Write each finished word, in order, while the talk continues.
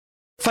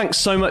thanks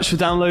so much for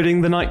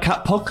downloading the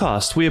Nightcap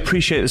podcast. We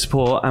appreciate the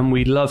support and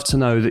we'd love to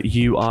know that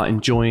you are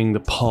enjoying the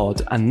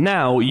pod. And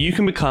now you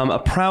can become a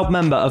proud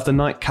member of the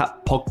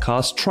Nightcap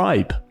podcast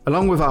tribe.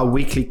 Along with our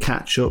weekly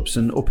catch-ups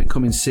and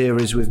up-and-coming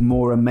series with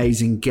more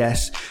amazing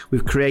guests,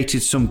 we've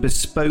created some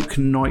bespoke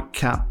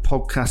Nightcap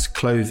podcast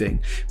clothing,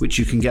 which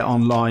you can get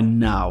online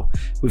now.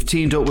 We've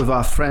teamed up with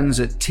our friends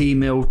at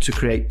T-Mill to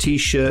create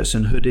t-shirts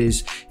and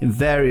hoodies in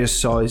various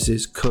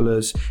sizes,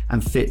 colours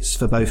and fits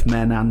for both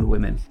men and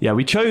women. Yeah,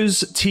 we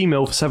chose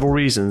T-Mill for several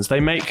reasons.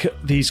 They make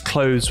these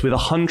clothes with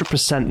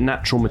 100%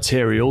 natural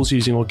materials,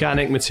 using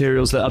organic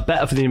materials that are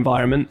better for the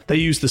environment. They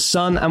use the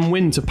sun and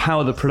wind to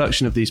power the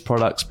production of these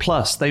products,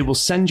 plus they will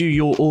send you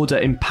your order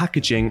in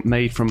packaging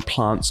made from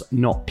plants,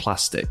 not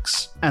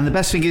plastics. And the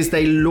best thing is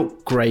they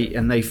look great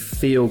and they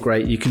feel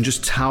great. You can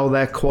just tell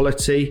their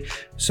quality,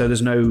 so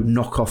there's no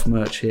knockoff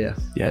merch here.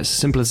 Yeah, it's as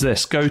simple as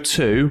this. Go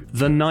to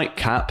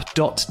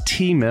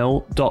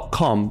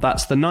thenightcap.tmill.com.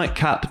 That's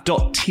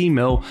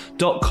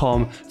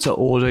thenightcap.tmill.com to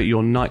order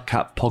your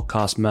Nightcap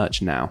podcast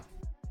merch now.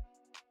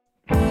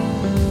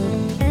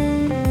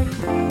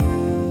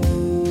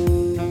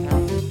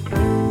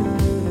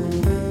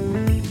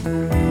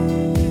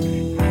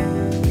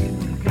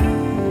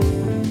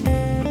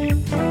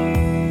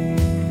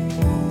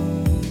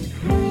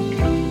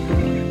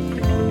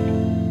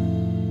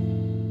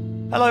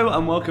 Hello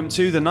and welcome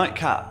to the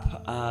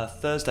Nightcap.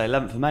 Thursday,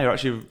 11th of May. We're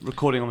actually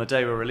recording on the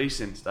day we're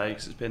releasing today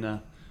because it's been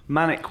a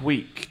manic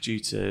week due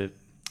to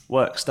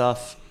work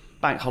stuff,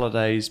 bank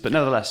holidays, but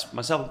nevertheless,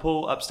 myself and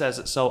Paul upstairs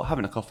at Salt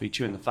having a coffee,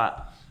 chewing the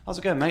fat. How's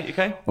it going, mate? You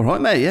okay? All right,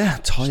 mate. Yeah,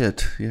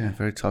 tired. Yeah,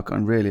 very tired.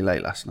 Got really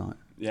late last night.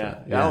 Yeah.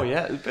 Oh,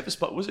 yeah. A bit of a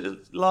spot. Was it a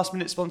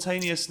last-minute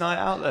spontaneous night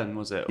out then?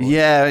 Was it? Or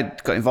yeah, I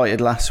got invited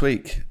last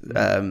week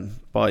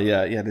by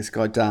this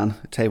guy Dan,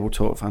 Table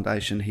Talk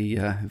Foundation. He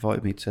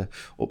invited me to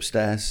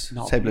upstairs,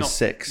 table of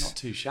 6. Not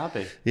too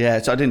shabby. Yeah,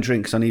 so I didn't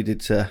drink because I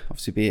needed to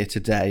obviously be here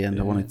today,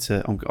 and I wanted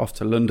to. I'm off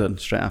to London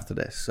straight after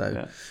this. So,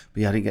 but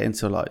yeah, I didn't get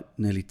until like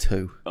nearly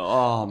 2.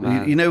 Oh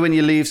man! You know when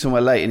you leave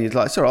somewhere late and you're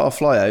like, "It's all right, I'll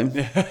fly home,"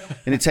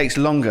 and it takes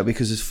longer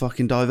because there's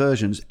fucking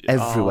diversions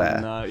everywhere.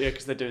 Oh, no. Yeah,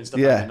 because they're doing stuff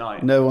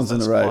overnight. No one's on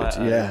the road.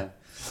 Yeah.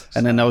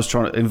 And then I was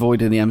trying to avoid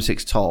the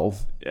M6 toll.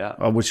 Yeah.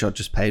 I wish I'd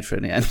just paid for it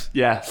in the end.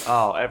 Yeah.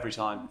 Oh, every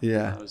time.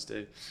 Yeah. I always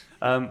do.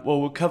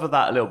 Well, we'll cover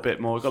that a little bit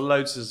more. We've got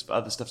loads of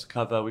other stuff to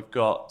cover. We've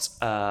got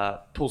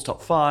Paul's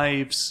Top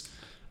 5s,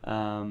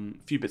 a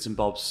few bits and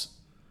bobs.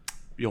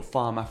 Your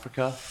Farm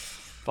Africa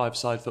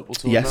 5-side football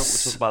tournament.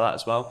 Yes. We'll talk about that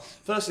as well.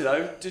 Firstly,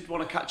 though, did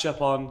want to catch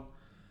up on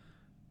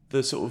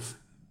the sort of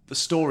the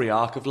story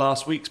arc of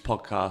last week's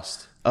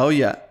podcast. Oh,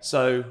 yeah.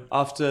 So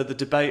after the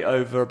debate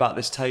over about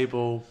this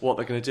table, what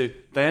they're going to do,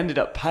 they ended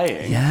up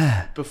paying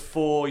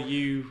before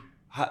you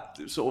had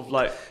sort of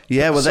like...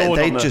 Yeah, well,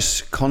 they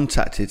just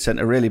sent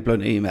a really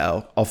blunt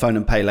email, I'll phone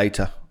and pay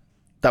later.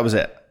 That was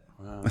it.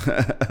 Wow.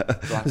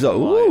 It's like,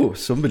 ooh,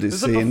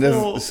 somebody's seen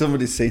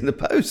the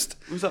post.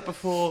 Was that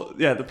before...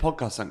 Yeah, the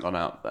podcast hadn't gone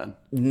out then?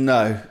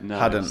 No,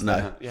 hadn't.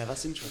 Yeah,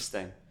 that's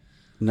interesting.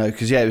 No,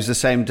 because it was the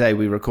same day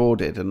we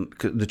recorded, and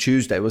the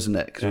Tuesday, wasn't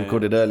it? Because we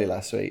recorded early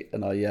last week,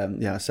 and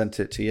I sent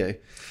it to you.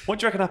 What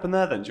do you reckon happened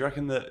there then? Do you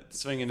reckon that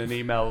something in an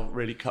email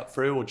really cut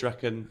through, or do you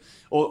reckon,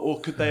 or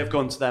could they have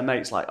gone to their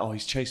mates like, oh,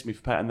 he's chasing me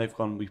for pay, and they've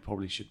gone, we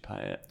probably should pay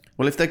it?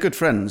 Well, if they're good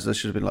friends, they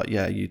should have been like,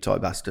 yeah, you tight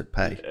bastard,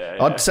 pay.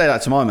 I'd say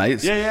that to my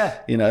mates. Yeah.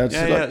 You know,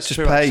 just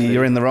true, pay, actually.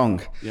 You're in the wrong.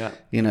 Yeah.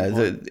 You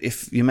know,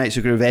 if your mates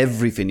agree with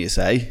everything you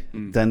say,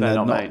 then they're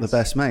not the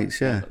best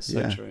mates. Yeah. That's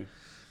so true.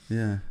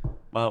 Yeah.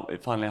 Well,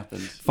 it finally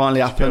happened.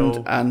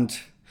 And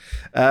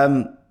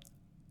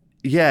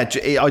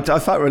I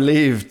felt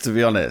relieved, to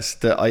be honest,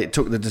 that I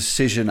took the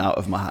decision out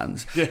of my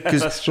hands.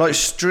 Because, like,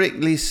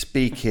 strictly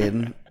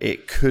speaking,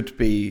 it could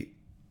be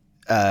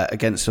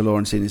against the law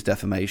and seen as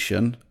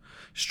defamation.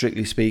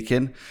 Strictly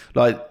speaking,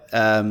 like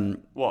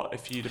what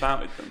if you'd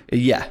outed them?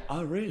 Yeah.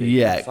 Oh, really?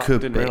 Yeah, it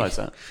could be. I didn't realise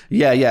that.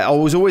 Yeah. I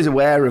was always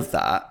aware of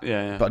that.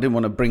 Yeah. But I didn't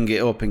want to bring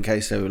it up in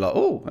case they were like,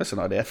 "Oh, that's an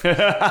idea."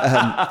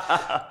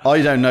 I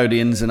don't know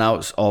the ins and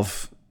outs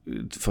of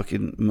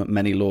fucking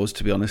many laws,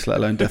 to be honest, let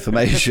alone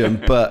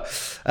defamation. But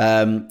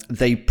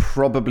they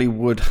probably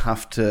would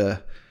have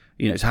to.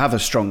 To have a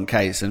strong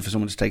case and for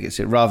someone to take it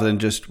seriously, rather than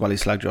just, well, he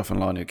slagged you off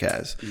online, who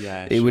cares?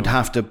 Yeah, it would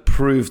have to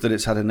prove that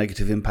it's had a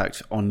negative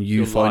impact on you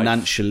your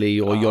financially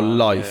life. Or your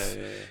life.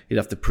 Yeah. You'd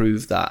have to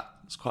prove that.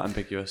 It's quite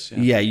ambiguous.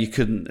 Yeah, you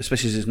couldn't,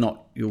 especially as it's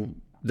not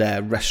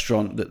their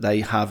restaurant that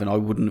they have, and I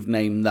wouldn't have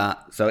named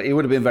that. So it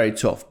would have been very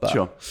tough. But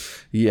sure.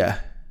 Yeah.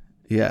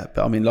 But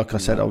I mean, like I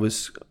said, I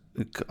was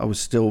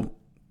still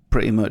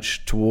pretty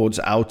much towards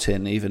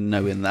outing, even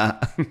knowing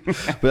that.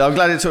 But I'm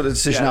glad it took the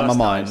decision out of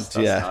my mind. That's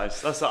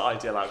nice. That's the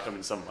ideal outcome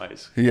in some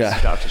ways. Yeah.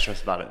 You don't have to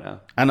stress about it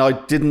now. And I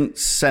didn't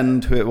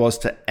send who it was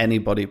to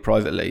anybody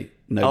privately.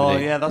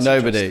 Nobody. Oh, yeah, that's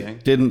Nobody.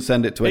 Didn't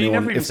send it to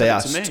anyone if they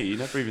asked. You never even sent it to me. You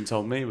never even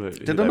told me.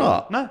 Did I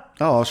not? No.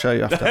 Oh, I'll show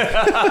you after.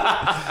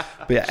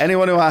 But yeah,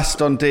 anyone who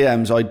asked on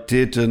DMs, I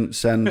didn't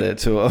send it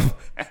to them.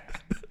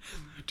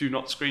 do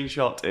not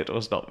screenshot. It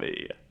was not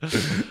me.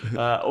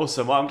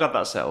 Awesome. Well, I'm glad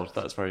that's settled.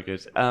 That's very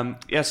good.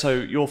 So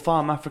your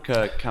Farm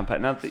Africa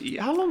campaign. Now,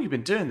 how long have you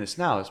been doing this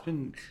now? It's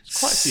been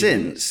quite a few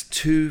years. Since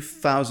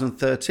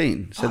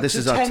 2013. So this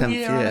is our 10th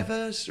year.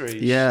 Anniversary.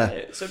 Yeah.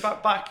 Shit. So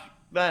back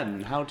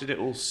then, how did it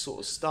all sort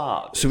of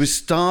start? So we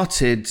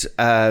started,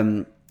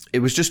 it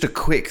was just a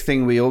quick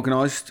thing we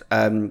organised.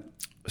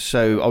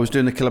 So I was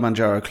doing the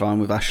Kilimanjaro climb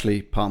with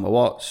Ashley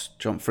Palmer-Watts,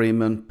 John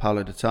Freeman,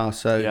 Paolo Di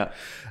Tarso. Yeah.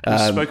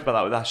 We spoke about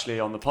that with Ashley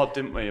on the pod,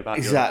 didn't we?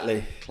 About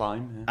your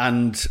climb. Yeah.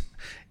 And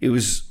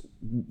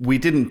we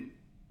didn't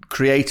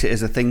create it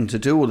as a thing to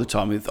do all the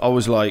time. I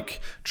was like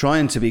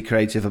trying to be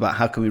creative about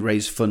how can we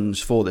raise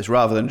funds for this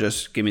rather than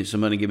just give me some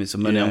money,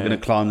 I'm going to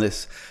climb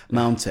this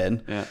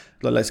mountain. Yeah.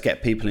 Let's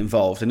get people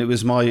involved. And it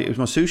was my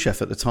sous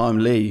chef at the time,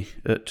 Lee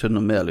at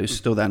Tuddenham Mill, who's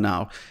still there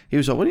now. He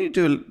was like, why don't you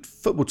do a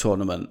football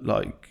tournament,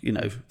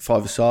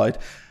 5-a-side?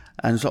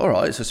 And I was like, all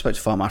right. So I spoke to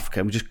Farm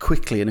Africa and we just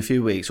quickly in a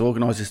few weeks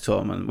organised this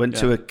tournament, went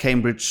to a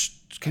Cambridge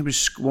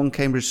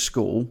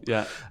school.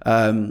 Yeah.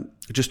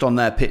 Just on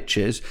their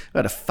pitches. We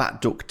had a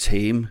fat duck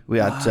team. We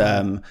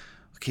had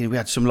we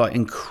had some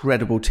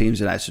incredible teams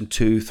in there, some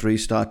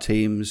 2-3-star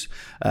teams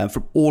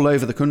from all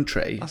over the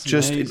country. That's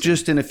just amazing.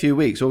 Just in a few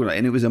weeks,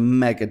 and it was a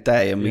mega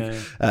day.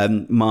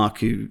 And Mark,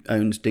 who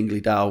owns Dingley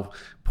Dow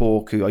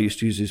Pork, who I used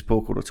to use his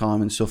pork all the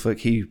time in Suffolk,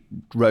 he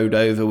rode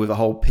over with a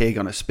whole pig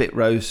on a spit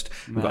roast.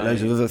 We got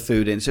loads of other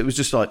food in, so it was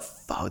just like,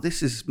 oh,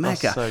 this is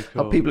mega. That's so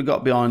cool. How people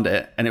got behind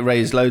it, and it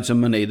raised loads of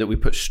money that we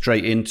put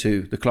straight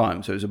into the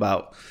climb. So it was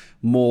about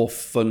more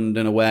fund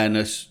and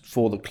awareness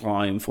for the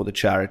climb, for the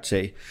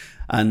charity.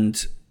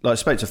 And I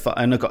spoke to,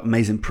 and I got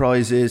amazing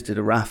prizes, did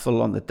a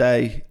raffle on the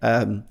day.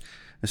 I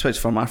spoke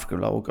to Farm Africa,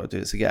 we've got to do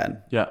this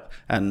again. Yeah.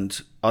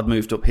 And I'd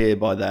moved up here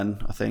by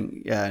then, I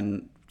think,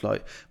 and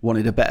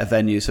wanted a better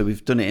venue. So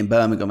we've done it in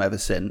Birmingham ever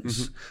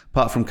since. Mm-hmm.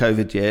 Apart from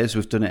COVID years,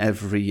 we've done it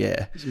every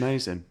year. It's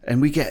amazing.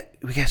 And we get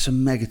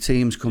some mega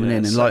teams coming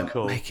in and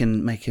cool.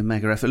 making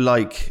mega effort.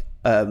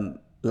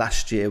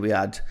 Last year we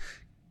had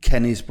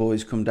Kenny's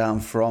boys come down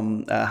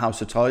from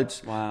House of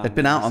Tides. Wow. They'd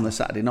been out on the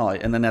Saturday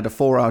night and then they had a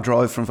 4-hour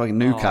drive from fucking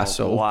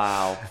Newcastle. Oh,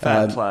 wow.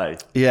 Fair play.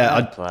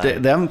 Yeah,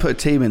 they haven't put a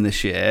team in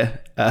this year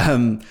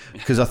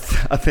because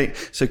I think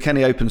so.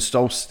 Kenny opened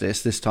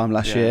Solstice this time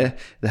last year.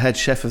 The head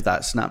chef of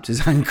that snapped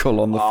his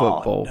ankle on the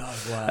football. No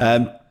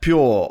way.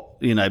 Pure,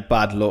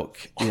 bad luck.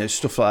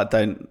 Stuff like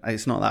that.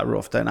 It's not that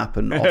rough. Don't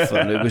happen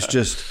often. It was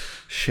just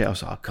shit. I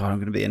was like, oh God, I'm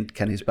going to be in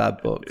Kenny's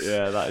bad books.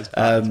 Yeah, that is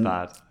bad. It's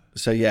bad.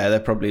 So they're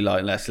probably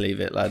like, let's leave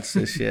it, lads,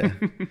 this year.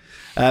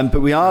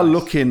 But we are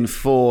looking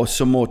for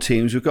some more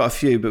teams. We've got a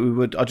few,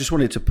 but I just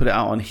wanted to put it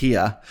out on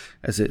here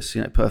as it's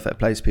perfect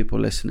place, people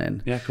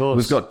listening. Yeah, of course.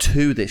 We've got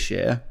 2 this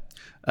year.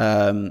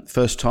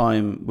 First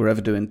time we're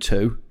ever doing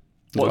 2.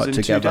 What, in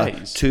together. 2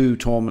 days? 2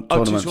 tournaments.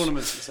 2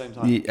 tournaments at the same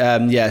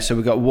time? So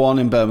we've got 1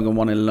 in Birmingham,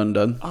 1 in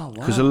London. Oh, wow.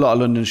 Because a lot of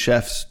London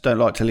chefs don't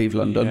like to leave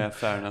London. Yeah,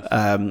 fair enough.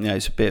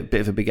 It's a bit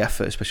of a big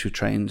effort, especially with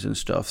trains and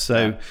stuff.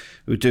 So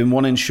we're doing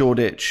 1 in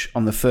Shoreditch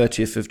on the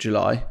 30th of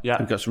July. Yeah.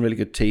 We've got some really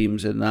good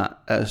teams in that.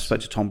 I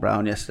spoke to Tom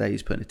Brown yesterday.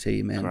 He's putting a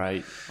team in.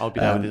 Great. I'll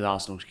be there with his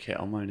Arsenal kit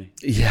on, won't he?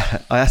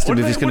 Yeah. I asked him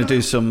if he's going to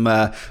do some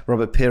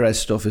Robert Pires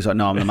stuff. He's like,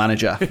 no, I'm the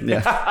manager.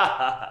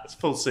 Yeah. It's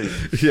full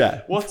suit.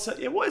 Yeah. What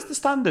is the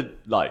standard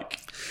like?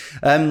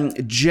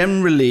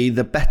 Generally,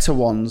 the better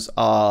ones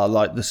are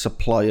like the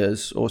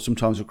suppliers or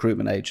sometimes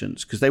recruitment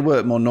agents because they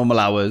work more normal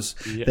hours.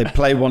 Yeah. They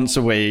play once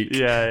a week.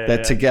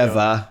 They're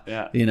together.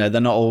 Sure. Yeah. They're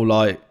not all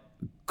like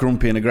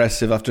grumpy and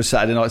aggressive after a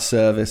Saturday night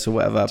service or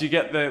whatever. Do you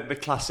get the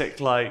classic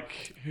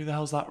who the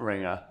hell's that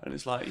ringer? And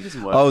it's like he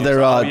doesn't work. Oh,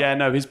 there are. Oh yeah,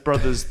 no, his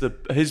brother is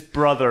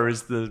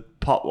the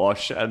pot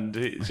wash, and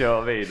do you know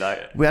what I mean?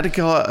 We had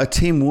a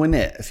team win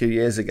it a few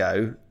years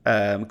ago.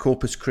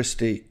 Corpus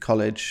Christi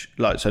College,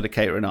 the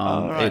catering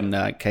arm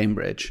in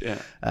Cambridge,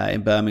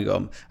 in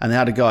Birmingham, and they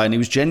had a guy, and he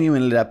was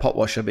genuinely their pot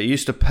washer, but he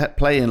used to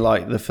play in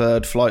the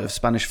third flight of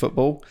Spanish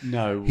football.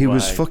 No way. He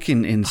was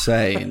fucking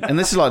insane, and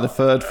this is the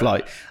third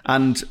flight,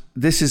 and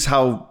this is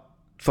how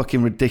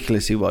fucking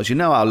ridiculous he was. You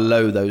know how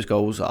low those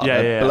goals are?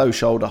 They're below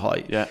shoulder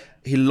height. Yeah.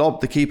 He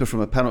lobbed the keeper from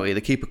a penalty.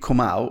 The keeper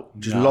come out,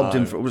 just lobbed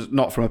him. It was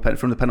not from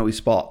the penalty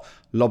spot.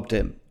 Lobbed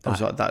him. I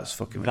was like, that's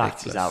fucking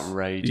ridiculous. That is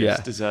outrageous.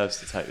 Yeah. Deserves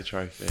to take the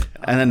trophy.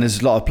 And then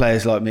there's a lot of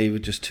players like me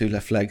with just 2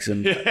 left legs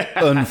and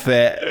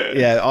unfit.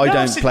 Yeah, I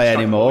don't play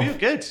anymore. You're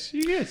good.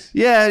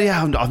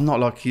 Yeah. I'm not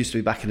like I used to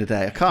be back in the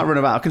day. I can't run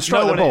about. I can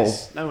strike the ball,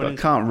 but I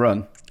can't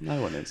run. No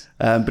one is.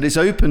 But it's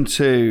open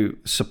to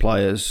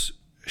suppliers,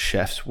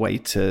 chefs,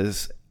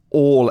 waiters,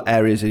 all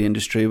areas of the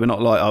industry. We're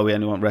not like, we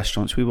only want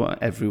restaurants. We want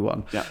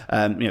everyone. Yeah.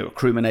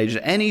 Recruitment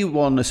agents,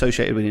 anyone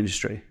associated with the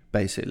industry,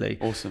 basically.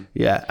 Awesome.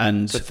 Yeah,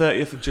 and so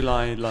 30th of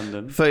July in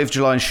London. 30th of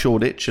July in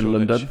Shoreditch in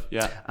London.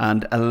 Yeah.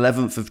 And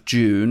 11th of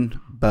June,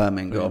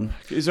 Birmingham.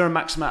 Is there a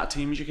max amount of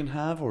teams you can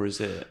have, or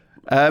is it?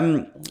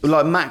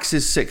 Max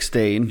is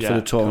 16 for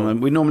the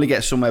tournament. Cool. We normally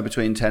get somewhere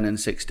between 10 and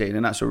 16,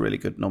 and that's a really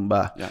good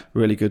number. Yeah.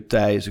 Really good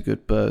day. It's a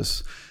good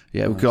buzz.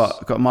 Yeah, we've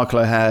got Michael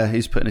O'Hare.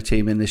 He's putting a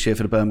team in this year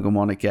for the Birmingham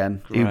one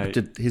again.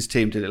 His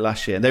team did it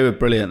last year. They were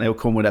brilliant. They were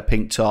coming with their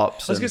pink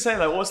tops. I was going to say,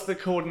 like, what's the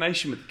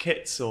coordination with the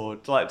kits? Or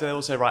like, do they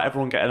all say, right,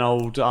 everyone get an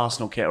old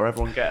Arsenal kit, or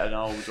everyone get an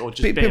old, or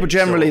just people bibs,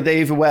 generally they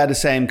either wear the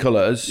same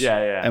colours.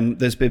 Yeah. And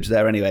there's bibs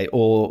there anyway,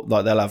 or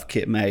like they'll have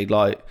kit made.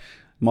 Like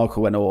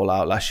Michael went all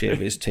out last year with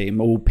his team,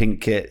 all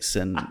pink kits,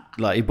 and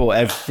like he bought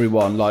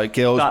everyone, like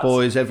girls,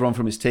 boys, everyone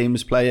from his team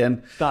was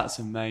playing. That's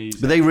amazing.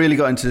 But they really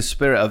got into the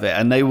spirit of it,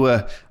 and they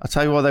were. I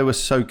tell you why they were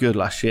so good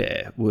last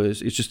year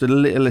was it's just the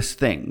littlest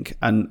thing,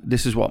 and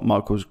this is what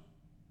Michael's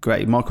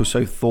great. Michael's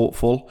so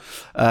thoughtful,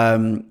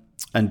 and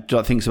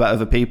thinks about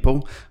other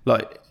people.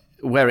 Like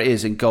where it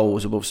is in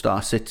goals above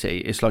Star City,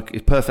 it's like a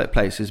perfect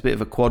place. There's a bit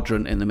of a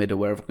quadrant in the middle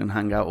where everyone can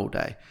hang out all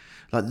day.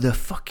 Like the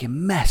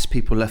fucking mess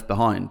people left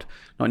behind,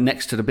 like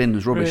next to the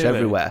bins, rubbish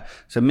everywhere.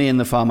 So me and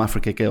the Farm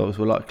Africa girls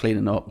were like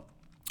cleaning up.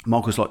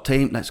 Michael's like,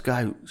 team, let's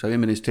go. So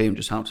him and his team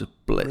just helped us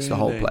blitz the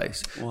whole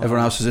place. Wow.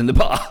 Everyone else was in the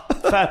bar.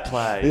 Fair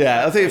play.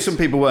 Yeah, I think some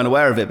people weren't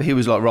aware of it, but he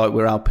was like, right,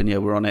 we're helping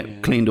you, we're on it. Yeah.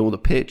 Cleaned all the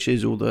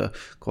pitches, all the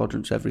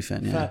quadrants,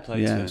 everything. Yeah. Fair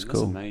play to him. It's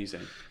cool. That's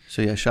amazing.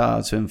 So yeah, shout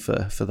out to him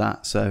for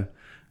that. So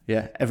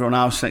yeah, everyone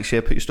else next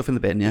year, put your stuff in the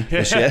bin,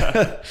 this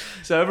year.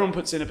 So everyone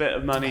puts in a bit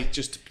of money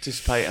just to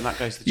participate, and that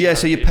goes to the charity. Yeah,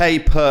 so you pay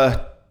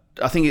per,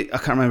 I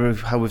can't remember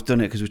how we've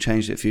done it because we've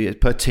changed it a few years,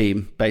 per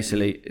team,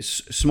 basically. It's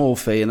a small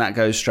fee, and that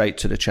goes straight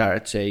to the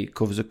charity,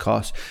 covers the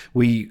cost.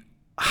 We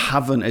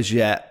haven't as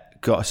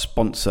yet got a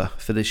sponsor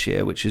for this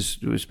year, which has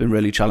been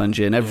really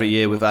challenging. Every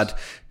year we've had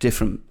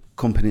different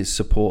companies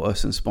support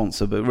us and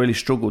sponsor, but really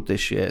struggled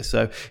this year.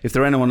 So if is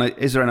there anyone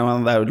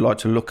that would like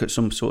to look at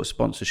some sort of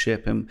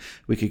sponsorship, and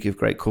we could give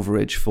great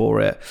coverage for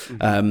it.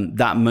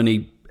 That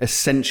money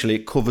essentially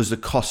it covers the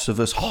costs of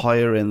us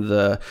hiring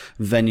the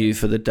venue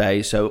for the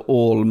day, so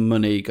all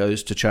money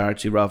goes to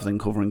charity rather than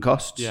covering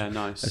costs. Yeah,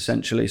 nice.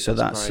 Essentially, so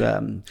that's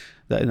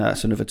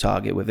another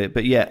target with it.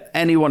 But yeah,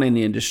 anyone in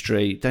the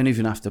industry don't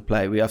even have to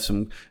play. We have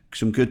some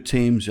good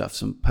teams, we have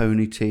some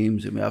pony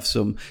teams, and we have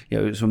some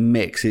some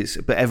mix.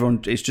 But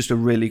everyone, it's just a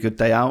really good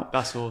day out.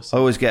 That's awesome. I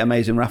always get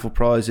amazing raffle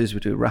prizes.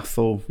 We do a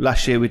raffle.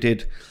 Last year we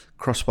did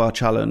crossbar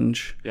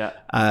challenge. Yeah.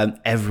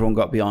 Everyone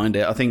got behind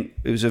it. I think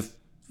it was a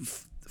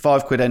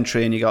 £5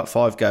 entry and you got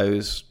 5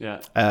 goes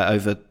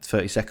over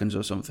 30 seconds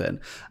or something.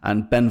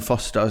 And Ben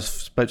Foster, I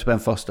spoke to Ben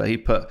Foster, he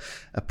put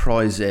a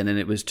prize in and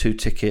it was 2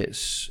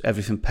 tickets,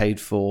 everything paid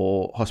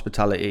for,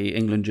 hospitality,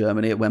 England,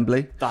 Germany at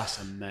Wembley.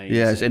 That's amazing.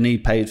 Yes, and he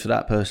paid for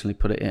that personally,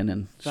 put it in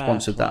and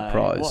sponsored that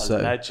prize. What a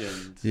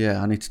legend.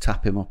 Yeah, I need to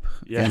tap him up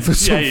again for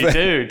something. Yeah,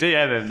 you do.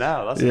 DM him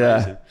now. That's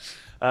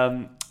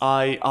amazing.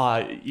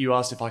 You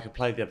asked if I could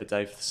play the other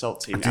day for the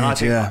Salt team. I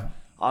did,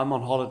 I'm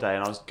on holiday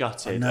and I was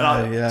gutted.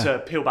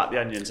 To peel back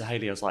the onion to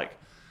Hayley, I was like,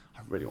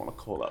 I really want to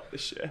call up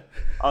this year.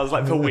 I was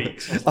like, for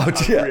weeks. I was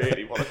like, I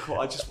really want to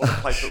call. I just want to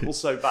play football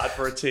so bad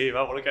for a team.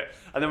 I want to go.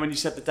 And then when you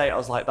said the date, I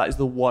was like, that is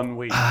the one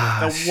week,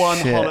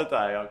 holiday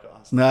I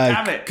got.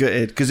 Damn it.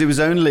 Good. Because it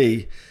was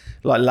only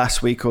like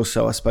last week or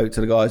so I spoke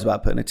to the guys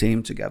about putting a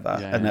team together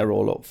and they're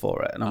all up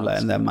for it and I'm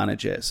letting them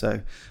manage it.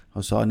 So I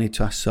was like, I need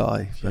to ask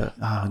Si, but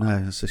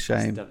no, that's a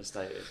shame.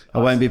 Devastated. I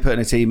won't be putting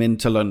a team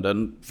into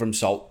London from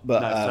Salt,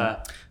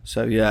 but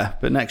so yeah.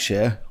 But next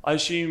year, I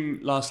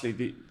assume.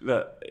 Lastly,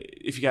 that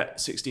if you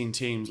get 16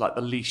 teams, like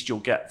the least you'll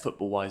get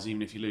football-wise,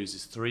 even if you lose,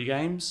 is 3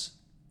 games.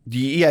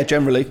 Yeah,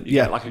 generally,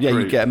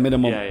 you get a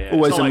minimum.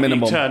 Always a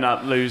minimum. You turn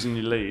up, lose, and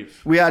you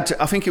leave. We had,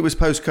 I think it was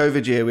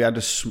post-COVID year, we had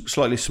a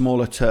slightly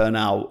smaller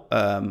turnout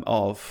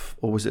or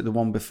was it the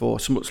one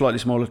before? Slightly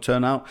smaller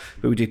turnout,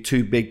 but we did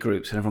 2 big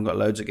groups and everyone got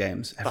loads of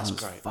games. That's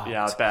great. Fucked.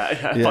 Yeah, I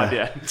bet. By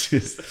the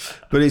end.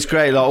 But it's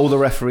great. Like all the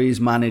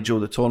referees manage all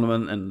the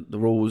tournament and the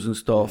rules and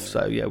stuff.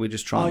 So yeah, we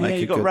just try and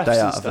make a good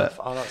day out of it.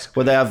 Oh, that's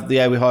well, we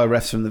hire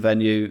refs from the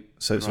venue,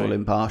 so it's all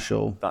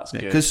impartial. That's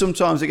good. Because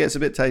sometimes it gets a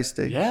bit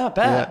tasty. Yeah, I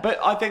bet. Yeah. But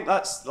I think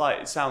that's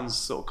like, it sounds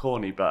sort of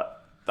corny,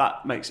 but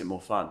that makes it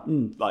more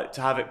fun. Like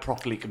to have it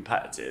properly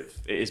competitive,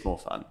 it is more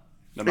fun.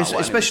 No matter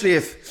what, especially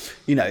if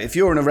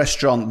you're in a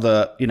restaurant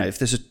that, if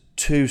there's a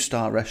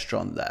 2-star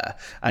restaurant there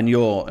and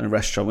you're in a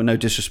restaurant with no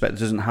disrespect,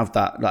 doesn't have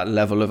that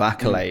level of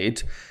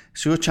accolade.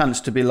 It's your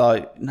chance to be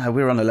like, no,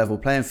 we're on a level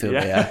playing field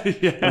here.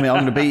 I mean,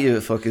 I'm going to beat you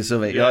at fucking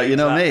something. You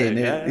know what I mean?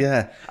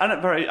 Yeah. And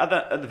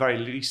at the very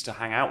least, to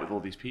hang out with all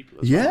these people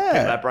as well. Pick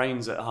their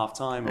brains at half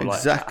time or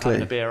like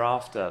having a beer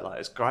after. Like,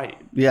 it's great.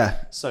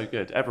 Yeah. So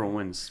good. Everyone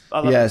wins.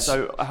 I love it.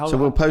 So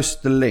we'll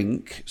post the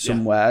link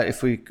somewhere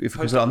if we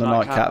put it on the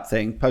Nightcap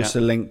thing. Post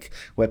a link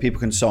where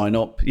people can sign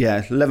up.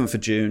 Yeah, 11th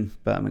of June,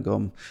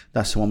 Birmingham.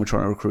 That's the one we're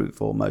trying to recruit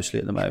for mostly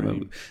at the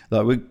moment.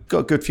 Like, we've got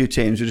a good few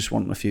teams. We just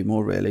want a few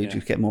more really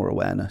to get more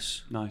awareness.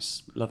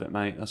 Nice. Love it,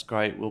 mate. That's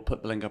great. We'll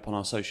put the link up on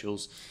our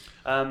socials.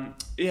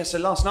 So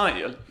last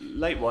night, a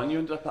late one, you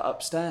ended up at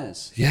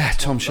Upstairs. Yeah,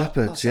 Tom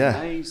Shepherd's, That's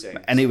amazing.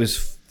 And it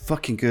was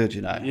fucking good,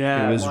 you know.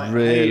 Yeah, it was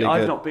really good.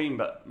 I've not been,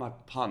 but my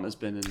partner's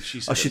been, and she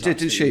said she did,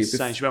 didn't she? She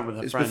went with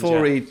her friend.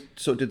 Before he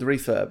sort of did the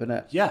refurb, isn't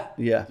it?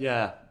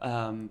 Yeah.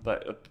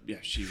 But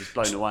she was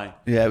blown away.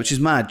 Yeah, which is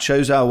mad.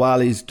 Shows how well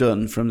he's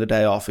done from the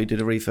day off. He did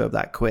a refurb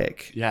that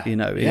quick. Yeah, he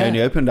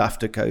only opened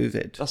after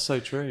COVID. That's so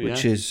true.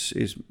 Which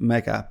is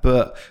mega.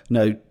 But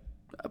no,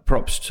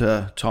 props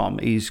to Tom.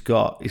 He's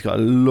got a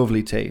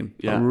lovely team.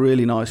 Yeah.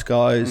 Really nice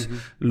guys.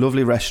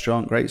 Lovely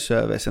restaurant, great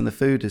service, and the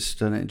food is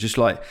stunning. Just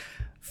like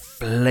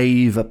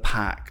flavor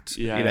packed.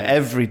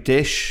 Every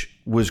dish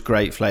was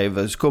great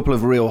flavors. A couple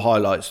of real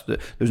highlights. There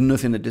was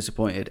nothing that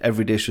disappointed.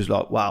 Every dish was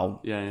like, wow.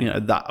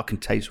 That I can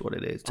taste what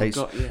it is.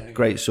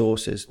 Great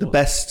sauces. The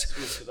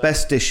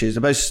best dishes.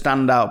 The most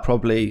standout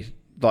probably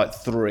like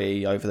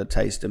 3 over the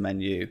taster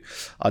menu.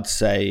 I'd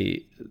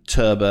say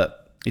turbot.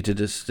 He did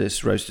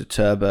this roasted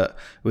turbot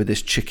with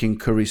this chicken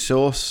curry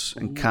sauce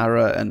and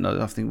carrot, and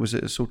I think, was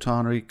it a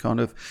sultana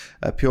kind of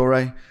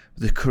puree?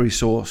 The curry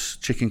sauce,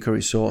 chicken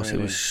curry sauce,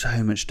 really? It was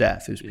so much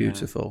depth. It was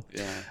beautiful.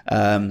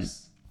 And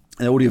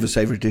all the other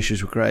savoury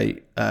dishes were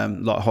great,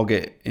 like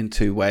hogget in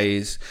 2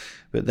 ways.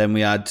 But then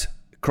we had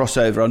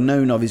crossover,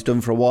 unknown of, he's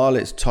done for a while.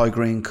 It's Thai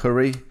green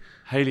curry.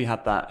 Haley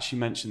had that. She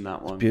mentioned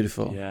that one. It's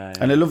beautiful. Yeah.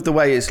 And I love the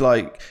way it's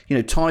like,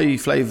 Thai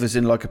flavours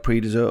in like a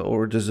pre-dessert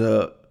or a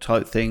dessert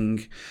type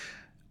thing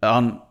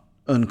aren't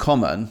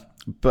uncommon,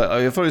 but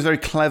I thought it was very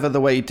clever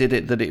the way he did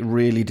it, that it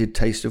really did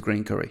taste of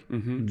green curry.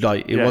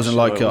 Like it wasn't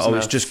like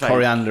it's just fake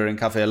coriander and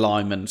cafe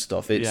lime and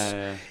stuff.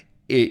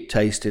 It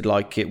tasted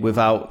like it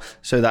without,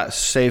 so that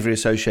savoury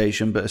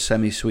association, but a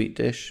semi-sweet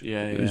dish.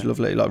 It was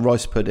lovely, like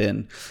rice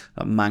pudding,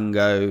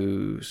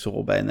 mango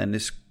sorbet, and then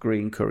this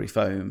green curry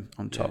foam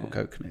on top of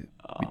coconut.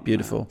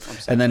 Beautiful.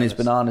 And then his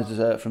banana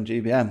dessert from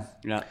GBM.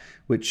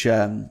 Which,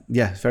 very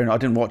nice. I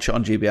didn't watch it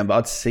on GBM, but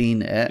I'd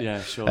seen it.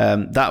 Yeah, sure.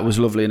 That was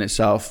lovely in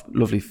itself.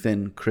 Lovely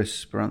thin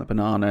crisp around the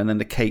banana. And then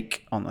the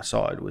cake on the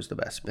side was the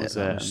best bit.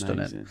 That was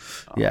stunning.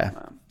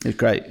 Man. It was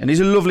great. And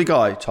he's a lovely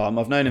guy, Tom.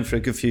 I've known him for a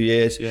good few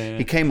years.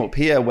 He came up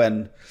here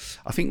when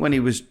he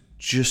was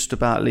just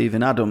about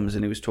leaving Adams,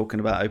 and he was talking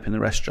about opening the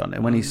restaurant.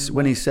 And when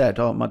he said,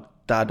 my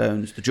dad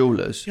owns the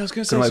Jewellers. I was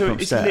going to say, so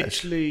it's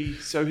literally,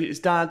 so his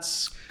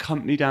dad's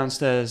company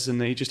downstairs,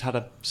 and he just had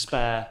a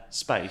spare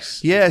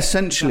space. Yeah,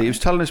 essentially. He was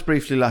telling us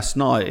briefly last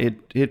night.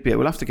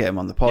 We'll have to get him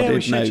on the pod.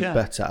 He'd know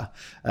better.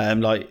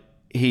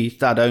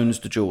 Dad owns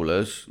the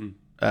Jewellers,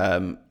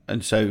 and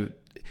so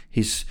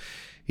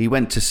he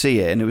went to see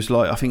it, and it was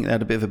like, I think they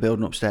had a bit of a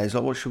building upstairs.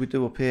 Like, what should we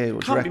do up here?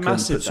 What do you reckon? Put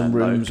some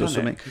rooms or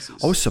something.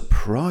 I was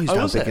surprised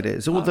how big it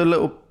is. All the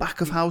little back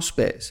of house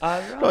bits,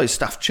 like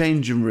staff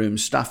changing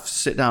rooms, staff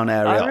sit down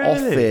area,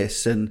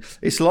 office, and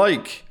it's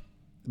like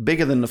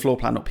bigger than the floor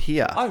plan up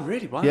here. Oh,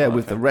 really? Wow. Yeah,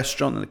 with the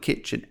restaurant and the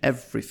kitchen,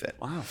 everything.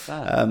 Wow,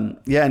 fair.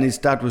 And his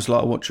dad was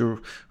like, what do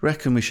you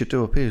reckon we should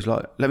do up here? He's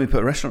like, let me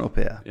put a restaurant up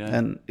here. Yeah.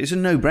 And it's a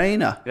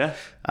no-brainer. Yeah,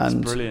 it's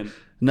brilliant.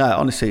 No,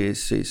 honestly,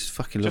 it's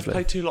fucking lovely. Do you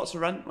have to pay 2 lots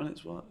of rent when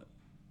it's what?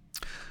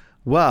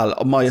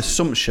 Well, my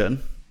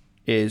assumption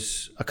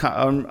is,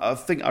 I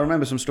think I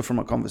remember some stuff from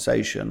my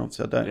conversation.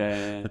 Obviously, I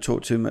don't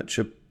talk too much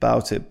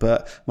about it,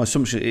 but my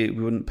assumption is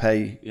we wouldn't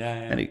pay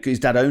any, because his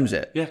dad owns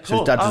it. Yeah, so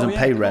his dad doesn't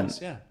pay rent.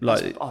 Yeah.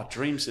 Like,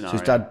 dream scenario. So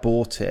his dad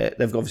bought it.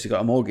 They've obviously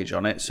got a mortgage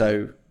on it,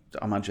 so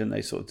I imagine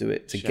they sort of do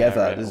it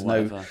together. There's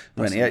no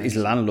rent. His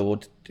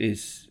landlord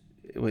it's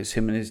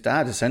him and his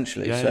dad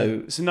essentially. Yeah,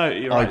 so it's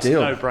ideal. It's a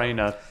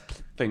no-brainer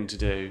thing to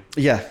do.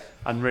 Yeah,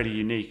 and really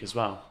unique as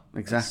well.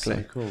 Exactly.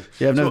 That's so cool.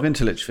 Yeah, I've never been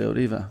to Lichfield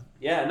either.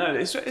 Yeah, no,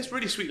 it's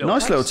really sweet little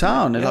nice little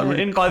town. Like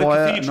really in by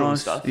quiet, the cathedral nice, and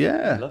stuff.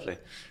 Yeah, lovely.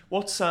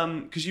 What's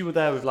because you were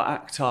there with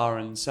like Akhtar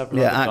and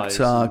several other guys.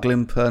 Akhtar,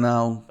 Glyn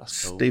Purnell,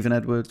 Stephen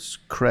Edwards,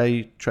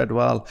 Cray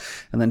Treadwell,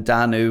 and then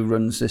Dan, who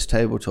runs this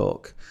table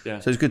talk. Yeah.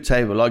 So it's a good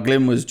table. Like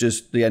Glyn was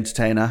just the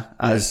entertainer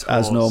as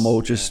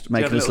normal, just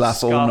making us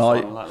laugh all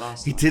night.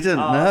 He didn't.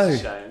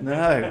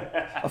 No.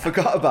 I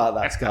forgot about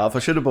that scarf. I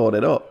should have bought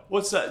it up.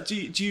 What's that? Do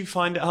you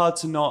find it hard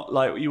to not,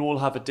 like, you all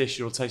have a dish,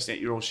 you're all tasting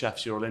it, you're all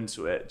chefs, you're all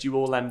into it. Do you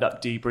all end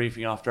up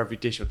debriefing after every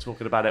dish or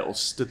talking about it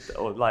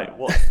or like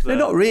what? No,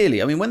 not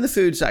really. I mean, when the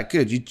food's that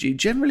good, you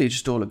generally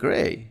just all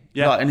agree.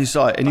 Yeah. Like, and he's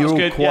like, and you're all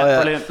good.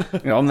 quiet.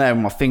 Yeah, I'm there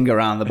with my finger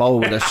around the bowl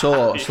with a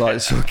sauce, like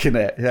sucking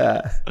it.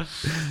 Yeah.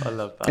 I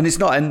love that. And it's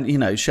not,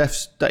 and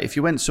chefs, if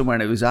you went somewhere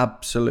and it was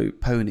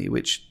absolute pony,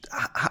 which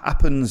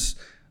happens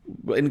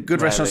in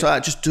good restaurants like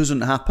that, just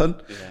doesn't happen.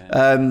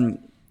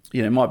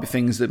 Yeah. It might be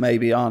things that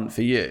maybe aren't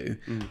for you,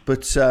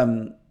 but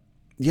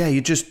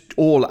you're just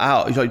all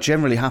out. You're like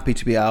generally happy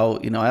to be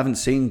out. I haven't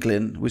seen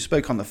Glyn. We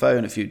spoke on the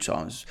phone a few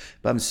times,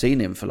 but I haven't seen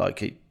him for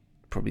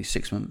probably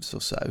 6 months or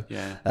so.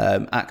 Yeah.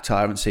 Akhtar,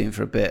 I haven't seen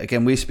for a bit.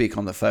 Again, we speak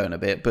on the phone a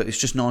bit, but it's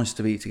just nice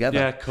to be together.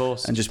 Yeah, of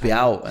course. And just be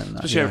out. And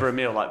especially over a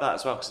meal like that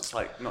as well, because it's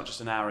like not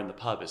just an hour in the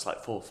pub, it's like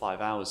 4 or 5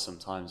 hours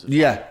sometimes of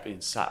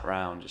being sat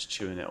around, just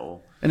chewing it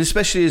all. And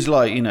especially as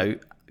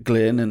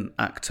Glyn and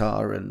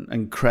Akhtar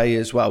and Cray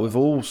as well. We've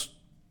all,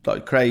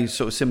 Cray's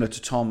sort of similar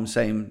to Tom,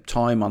 same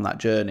time on that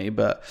journey,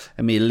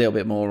 and me a little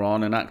bit more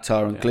on, and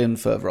Akhtar and Glyn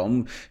further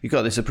on. You've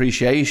got this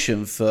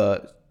appreciation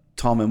for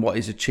Tom and what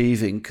he's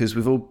achieving, because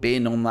we've all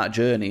been on that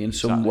journey in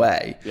some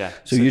way. Yeah.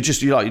 So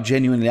you're like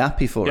genuinely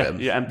happy for him.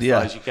 You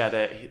empathise, you get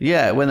it.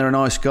 Yeah, when they're a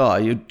nice guy,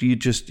 you're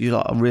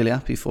like I'm really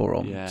happy for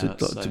them. Yeah,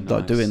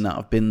 like doing that.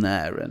 I've been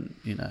there, and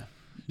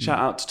Shout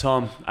out to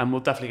Tom, and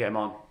we'll definitely get him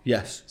on.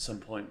 Yes, at some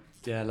point.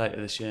 Yeah,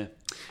 later this year.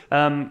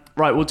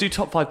 Right, we'll do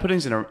top 5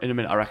 puddings in a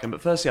minute, I reckon.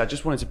 But firstly, I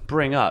just wanted to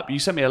bring up, you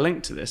sent me a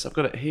link to this. I've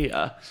got it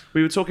here.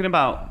 We were talking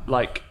about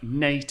like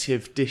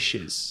native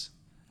dishes,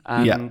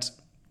 and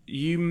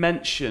you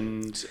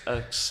mentioned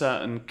a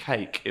certain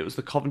cake. It was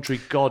the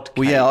Coventry God cake.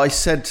 Well, yeah, I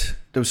said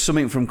there was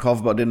something from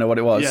Cov, but I didn't know what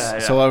it was. Yeah.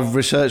 So I've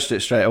researched it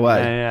straight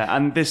away. Yeah.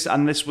 And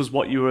this was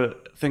what you were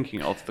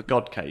thinking of, the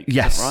God cake.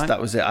 Yes, right? that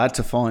was it. I had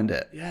to find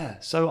it. Yeah.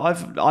 So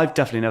I've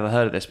definitely never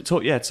heard of this, but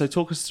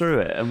talk us through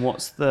it and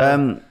what's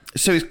the.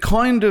 So it's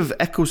kind of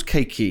Eccles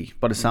cakey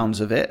by the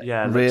sounds of it.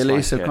 Yeah, really.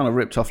 Like so kind of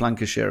ripped off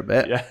Lancashire a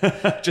bit.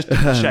 Yeah, just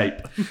in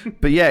shape.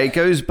 But yeah, it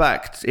goes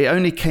back. It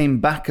only came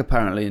back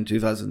apparently in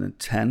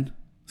 2010.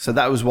 So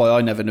that was why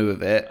I never knew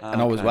of it,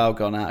 and I was well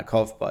gone out of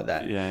Cov by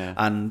then. Yeah.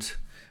 And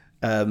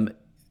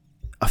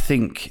I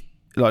think,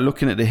 like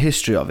looking at the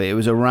history of it, it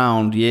was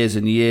around years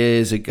and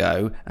years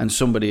ago, and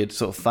somebody had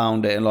sort of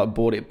found it and like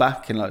brought it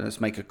back and like,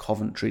 let's make a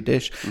Coventry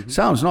dish.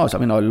 Sounds nice. I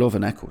mean, I love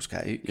an Eccles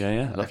cake.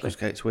 Yeah. Eccles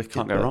cake's wicked.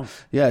 Can't go wrong.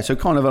 Yeah, so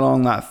kind of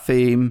along that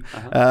theme.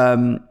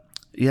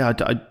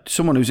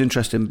 Someone who's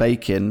interested in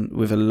baking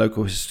with a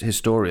local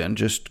historian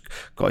just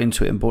got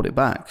into it and brought it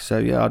back. So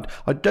yeah,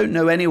 I don't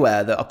know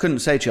anywhere that I couldn't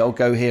say to you, I'll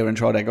go here and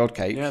try their God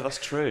cake. Yeah, that's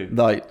true.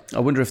 Like, I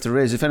wonder if there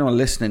is. If anyone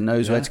listening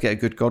knows where to get a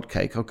good God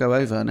cake, I'll go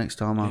over next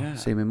time I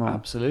see my mum.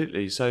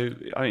 Absolutely. So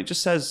I mean, it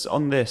just says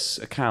on this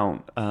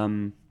account,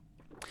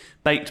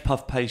 baked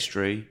puff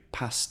pastry,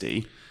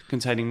 pasty,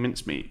 containing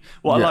mincemeat.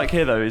 What I like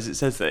here, though, is it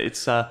says that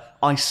it's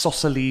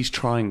isosceles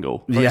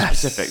triangle. Very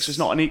specific. So it's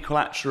not an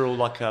equilateral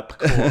like a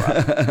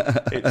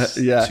pakora.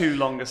 It's two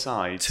longer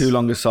sides. Two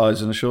longer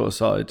sides and a shorter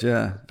side,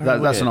 yeah.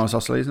 That's an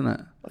isosceles, isn't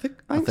it?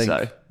 I think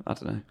so. I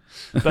don't know.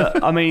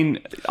 But, I mean,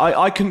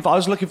 I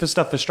was looking for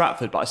stuff for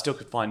Stratford, but I still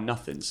could find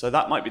nothing. So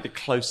that might be the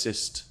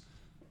closest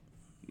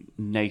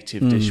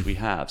native dish we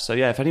have. So,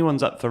 yeah, if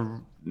anyone's up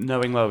for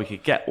knowing where we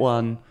could get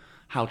one,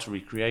 how to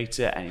recreate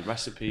it, any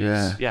recipes.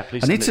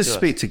 Please. I need to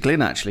speak to Glyn,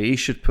 actually. He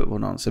should put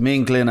one on. So me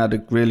and Glyn had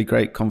a really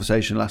great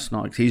conversation last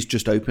night. He's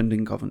just opened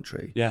in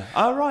Coventry. Yeah.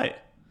 Oh, right.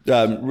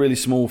 Really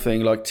small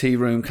thing, like tea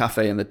room,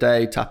 cafe in the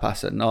day,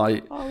 tapas at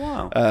night. Oh,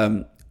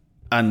 wow.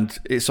 And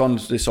it's on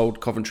this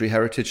old Coventry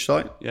heritage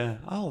site. Yeah.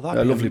 Oh,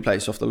 a lovely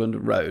place off the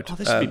London Road. Oh,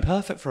 this would be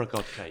perfect for a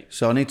God cake.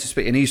 So I need to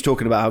speak, and he's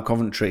talking about how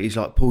Coventry. He's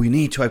like, Paul, you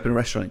need to open a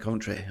restaurant in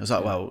Coventry. I was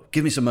like, well,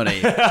 give me some money.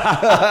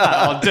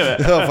 I'll do it.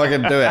 If I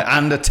can do it,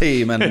 and a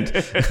team, and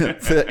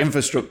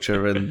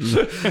infrastructure, and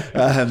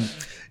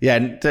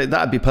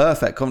that'd be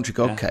perfect. Coventry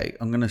God cake.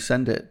 I'm going to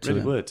send it to him.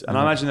 Really would. And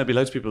I imagine there'd be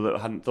loads of people that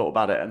hadn't thought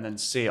about it, and then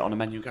see it on a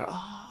menu and go,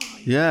 oh,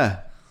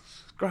 yeah.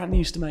 Gran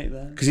used to make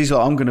that. Because he's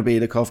like, I'm going to be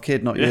the Cov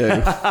kid, not you.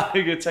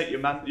 You're going to take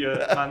your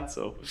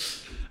mantle.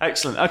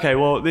 Excellent. Okay,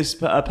 well, this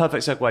is a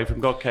perfect segue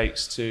from God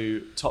cakes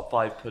to top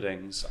 5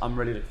 puddings. I'm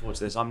really looking forward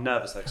to this. I'm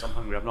nervous, though, because I'm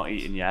hungry. I've not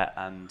eaten yet,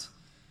 and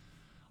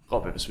I've got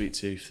a bit of a sweet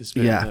tooth. It's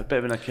been a bit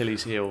of an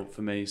Achilles heel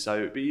for me.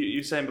 So, but you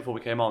were saying before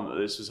we came on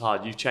that this was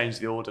hard. You've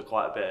changed the order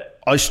quite a bit.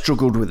 I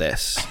struggled with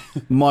this.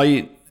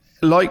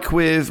 Like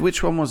with,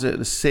 which one was it?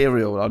 The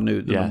cereal, I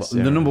knew.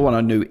 The number one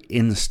I knew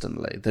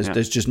instantly.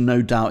 There's just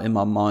no doubt in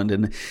my mind.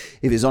 And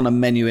if it's on a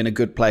menu in a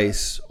good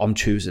place, I'm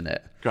choosing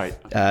it. Great.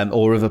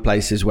 Or other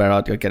places where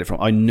I'd get it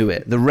from. I knew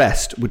it. The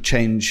rest would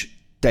change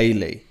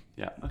daily.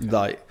 Yeah. Okay.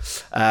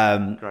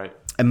 Great.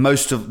 And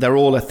they're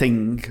all a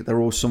thing. They're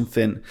all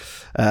something.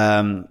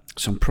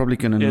 So I'm probably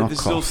going to knock off.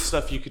 This is all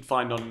stuff you could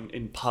find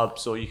in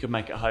pubs, or you could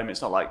make at home.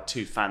 It's not like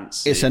too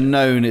fancy. It's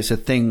a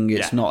thing.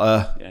 It's not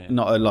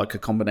a like a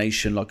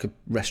combination, like a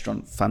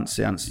restaurant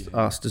fancy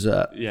ass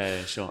dessert.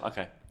 Yeah, sure.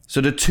 Okay.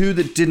 So the two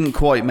that didn't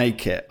quite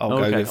make it, I'll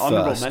go with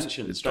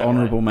first.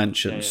 Honourable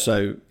mentions. Yeah.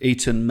 So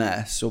Eton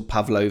Mess or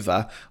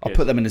Pavlova. I'll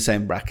put them in the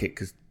same bracket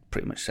because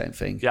pretty much the same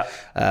thing.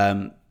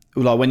 Yeah.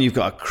 Like when you've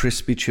got a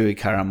crispy, chewy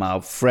caramel,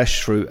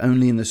 fresh fruit,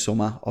 only in the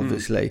summer,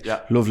 obviously.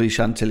 Lovely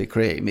chantilly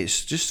cream.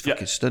 It's just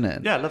fucking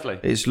stunning. Yeah, lovely.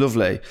 It's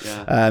lovely.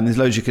 Yeah. There's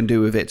loads you can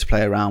do with it to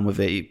play around with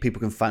it.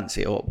 People can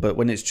fancy it up, but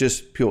when it's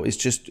just pure, it's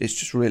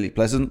just really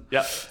pleasant.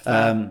 Yeah.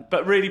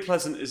 But really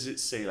pleasant is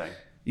its ceiling.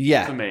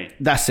 Yeah, for me.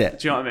 That's it.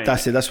 Do you know what I mean?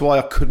 That's it. That's why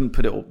I couldn't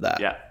put it up there.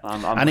 Yeah.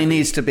 And it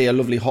needs to be a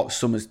lovely hot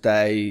summer's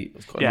day.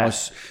 I've got a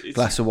nice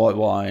glass of white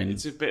wine.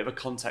 It's a bit of a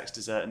context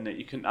dessert, isn't it?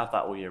 You couldn't have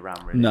that all year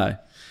round, really. No.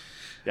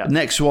 Yeah.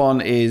 Next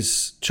one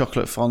is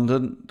chocolate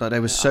fondant. They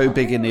were so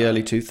big in the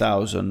early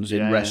 2000s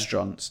in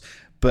restaurants,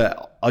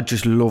 but I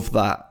just love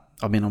that.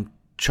 I mean, I'm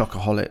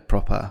chocoholic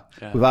proper.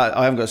 Yeah.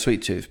 I haven't got a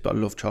sweet tooth, but I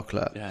love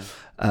chocolate. Yeah.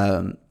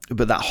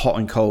 But that hot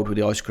and cold with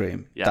the ice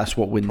cream, that's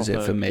what wins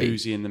proper it for me.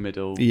 Oozy in the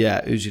middle.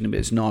 Yeah, oozy in the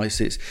middle. It's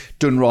nice. It's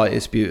done right.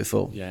 It's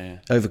beautiful. Yeah.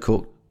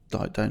 Overcooked.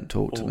 Like, don't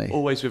talk to me.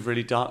 Always with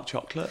really dark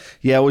chocolate?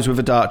 Yeah, always with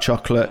a dark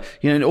chocolate.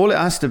 You know, all it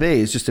has to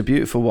be is just a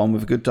beautiful one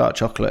with a good dark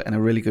chocolate and a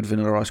really good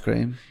vanilla ice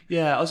cream.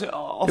 Yeah.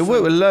 It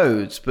worked with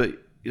loads, but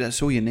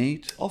that's all you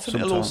need. Often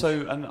sometimes. it'll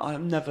also, and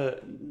I'm never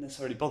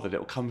necessarily bothered,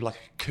 it'll come with like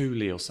a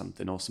coulis or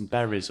something, or some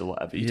berries or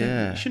whatever.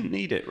 You shouldn't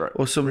need it, right?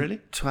 Or some really?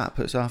 twat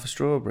puts half a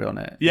strawberry on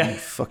it. Yeah. In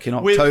fucking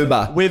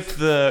October. With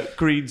the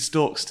green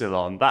stalk still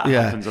on. That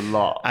happens a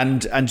lot.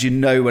 And you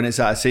know when it's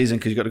out of season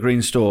because you've got the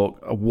green stalk,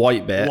 a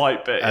white bit,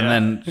 and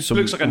then some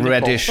looks like a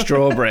reddish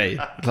strawberry.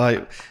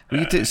 Like,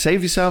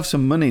 save yourself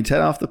some money, take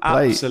off the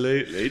plate.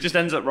 Absolutely. It just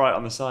ends up right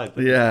on the side.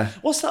 Yeah.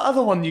 What's the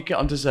other one you get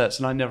on desserts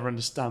and I never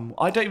understand?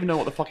 I don't even know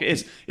what the fuck it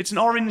is. It's an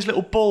orange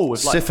little ball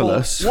with like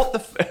syphilis. What the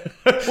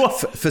what?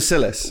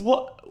 Facilis.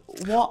 What?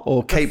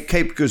 Or Cape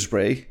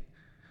Gooseberry,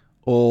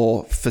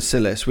 or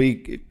Facilis.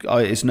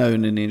 It's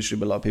known in the industry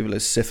by a lot of people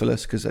as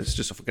syphilis because it's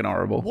just fucking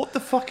horrible. What the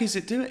fuck is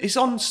it doing? It's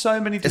on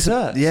so many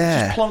desserts. It's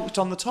just plonked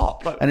on the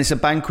top. Like, and it's a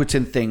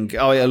banqueting thing.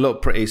 Oh, it'll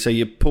look pretty. So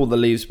you pull the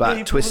leaves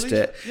back, twist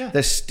it. Yeah.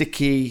 They're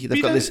sticky.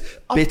 They've got this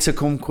bitter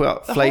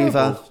kumquat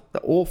flavour.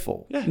 They're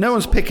awful. Yeah, no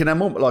one's picking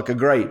them up like a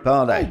grape,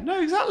 are they?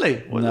 No,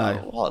 exactly. No.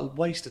 What a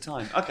waste of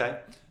time. Okay,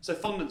 so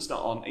fondant's not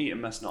on, eat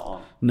and mess not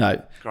on.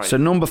 No. Great. So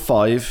number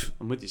 5,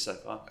 I'm with you so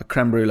far. a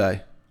creme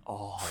brulee.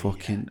 Oh,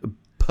 fucking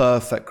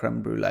perfect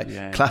creme brulee.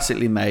 Yeah.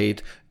 Classically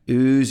made,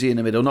 oozy in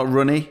the middle, not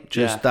runny,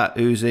 just that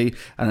oozy,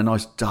 and a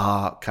nice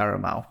dark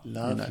caramel.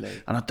 Lovely. You know?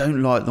 And I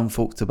don't like them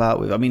fucked about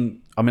with. I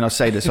mean, I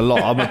say this a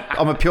lot.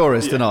 I'm a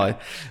purist, and I,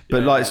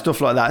 but stuff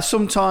like that.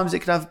 Sometimes it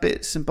could have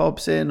bits and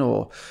bobs in,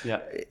 or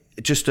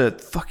just a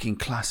fucking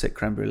classic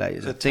creme brulee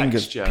is a thing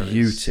of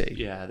beauty.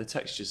 The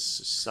texture's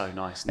so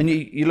nice. And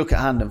you look at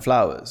Hand and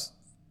Flowers,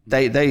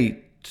 they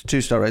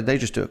 2-star, they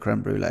just do a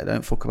creme brulee. They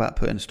don't fuck about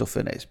putting stuff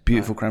in it. It's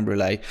beautiful creme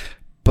brulee.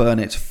 Burn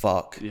it to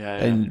fuck.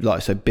 And like I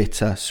say,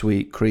 bitter,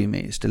 sweet, creamy.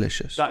 It's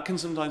delicious. That can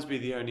sometimes be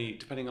the only,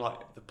 depending on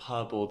like the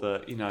pub or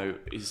the,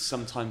 is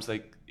sometimes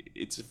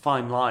it's a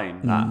fine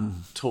line, that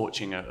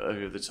torching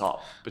over the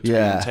top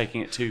between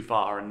taking it too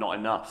far and not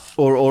enough.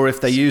 Or if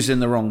they're using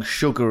the wrong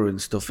sugar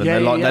and stuff, and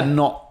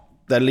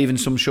they're leaving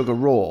some sugar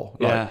raw.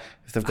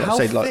 If they've got how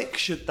thick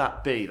should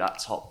that be, that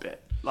top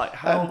bit? Like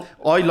how?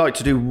 I like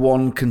to do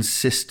one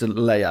consistent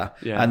layer,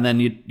 and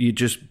then you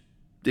just,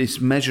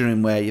 it's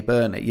measuring where you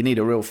burn it. You need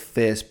a real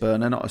fierce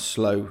burner, not a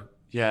slow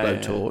blow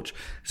torch.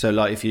 So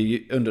like if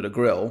you under the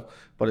grill,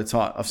 by the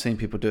time I've seen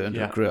people do it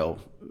under a grill,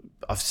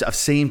 I've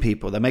seen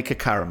people, they make a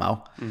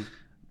caramel,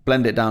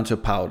 blend it down to a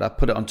powder,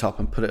 put it on top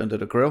and put it under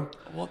the grill.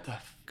 What the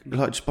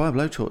like, just buy a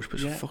blowtorch, put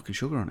some fucking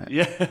sugar on it.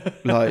 Yeah.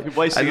 Like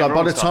by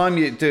the time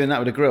you're doing that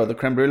with a grill, the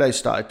creme brulee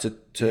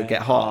started to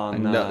get hot,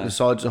 and the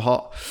sides are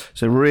hot.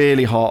 So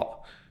really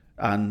hot,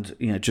 and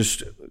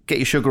just get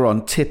your sugar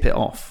on, tip it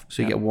off,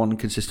 so you get one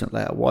consistent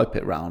layer, wipe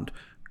it round,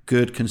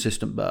 good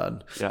consistent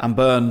burn, and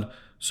burn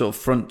sort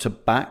of front to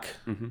back.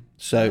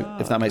 So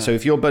if that makes, so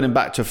if you're burning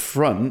back to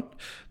front,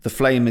 the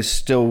flame is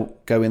still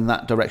going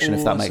that direction,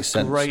 if that makes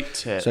sense. Great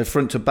tip. So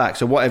front to back.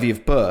 So whatever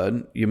you've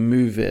burned, you're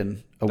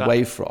moving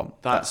away from.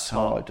 That's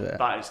how I do it.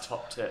 That is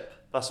top tip.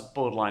 That's a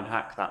borderline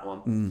hack, that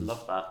one.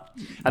 Love that.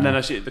 And then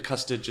actually the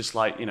custard just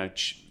like,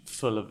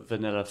 full of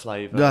vanilla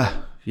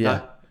flavour.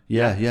 Yeah.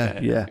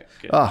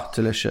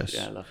 Delicious.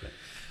 Yeah, lovely.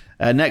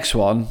 Next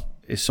one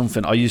is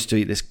something I used to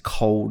eat this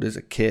cold as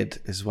a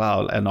kid as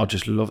well, and I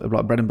just love it.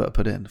 Like bread and butter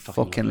pudding.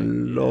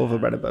 Fucking love a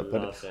bread and butter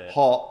pudding.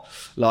 Hot,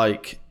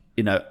 like,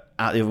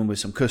 out the oven with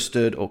some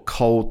custard, or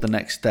cold the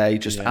next day,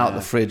 just out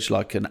the fridge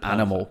like an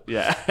animal.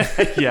 Yeah,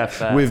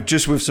 fair.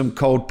 with some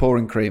cold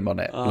pouring cream on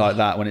it, like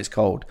that when it's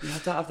cold. Yeah, I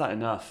don't have that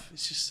enough.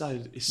 It's just so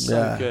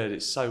good.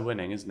 It's so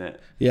winning, isn't it?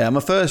 Yeah,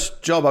 my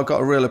first job, I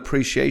got a real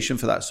appreciation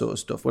for that sort of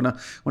stuff. When I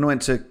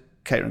went to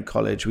catering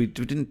college, we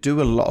didn't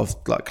do a lot of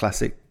like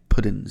classic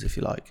puddings, if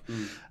you like.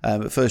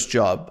 At first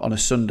job on a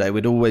Sunday,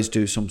 we'd always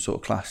do some sort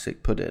of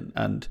classic pudding,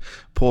 and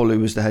Paul, who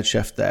was the head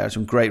chef there, had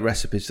some great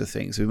recipes for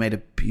things. We made a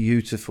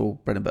beautiful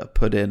bread and butter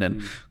pudding,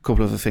 and a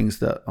couple of the things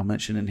that I'll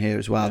mention in here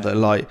as well that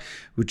like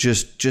were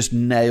just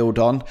nailed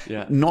on.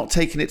 Not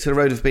taking it to the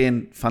road of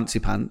being fancy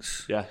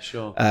pants.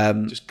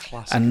 Just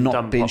classic and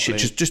not being shit,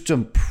 just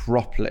done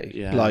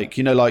properly. Like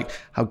like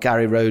how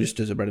Gary Rhodes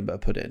does a bread and butter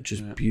pudding,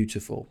 just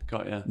beautiful.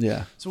 Got ya.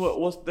 Yeah. So what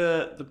was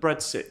the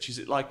bread sitch? Is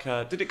it like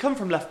did it come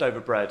from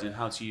leftover bread and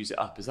how to use it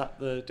up? Is that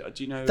do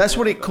you know? That's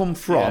what it come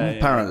from,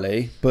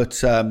 apparently.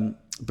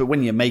 But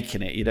when you're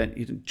making it, you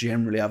don't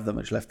generally have that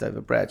much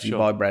leftover bread. You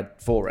buy bread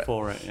for it.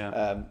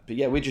 But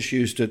yeah, we just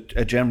used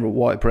a general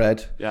white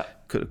bread. Yeah.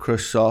 Cut the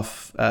crusts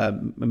off.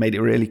 Made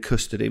it really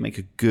custardy. Make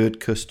a good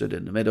custard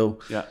in the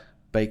middle. Yeah.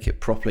 Bake it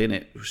properly, and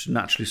it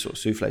naturally sort of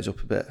souffles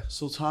up a bit.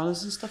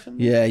 Sultanas and stuff in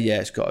there. Yeah,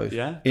 it's got to.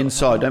 Yeah.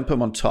 Inside, don't put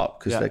them on top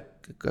because they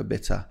go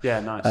bitter. Yeah,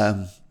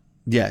 nice.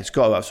 Yeah, it's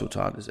got to have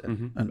sultanas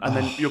in. And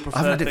then your preferred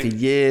I've had it for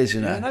years,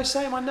 Yeah, no,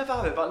 same. I never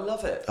have it, but I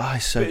love it. Oh,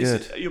 it's so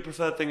good. Your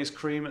preferred thing is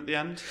cream at the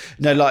end?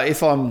 No, like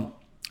if I'm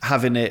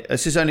having it,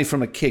 this is only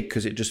from a kid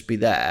because it'd just be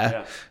there.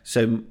 Yeah.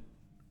 So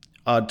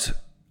I'd,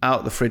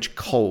 out the fridge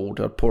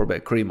cold, I'd pour a bit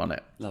of cream on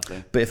it.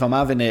 Lovely. But if I'm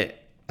having it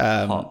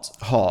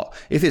hot.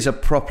 If it's a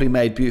properly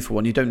made, beautiful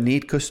one, you don't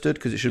need custard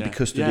because it should be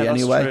custardy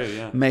anyway. That's true,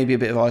 yeah. Maybe a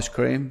bit of ice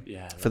cream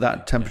for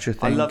that temperature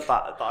thing. I love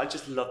that. I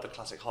just love the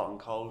classic hot and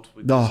cold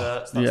with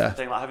desserts. That's the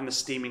thing. Like having the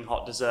steaming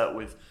hot dessert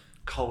with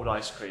cold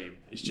ice cream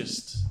is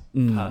just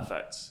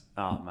perfect.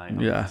 Oh, mate.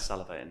 I'm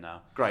salivating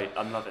now. Great.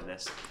 I'm loving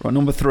this. Right,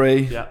 number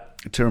 3,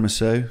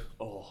 tiramisu.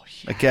 Oh,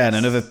 yes. Again,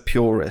 another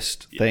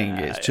purist thing.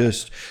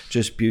 It's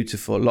just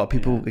beautiful. A lot of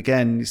people,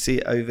 again, you see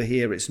it over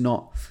here. It's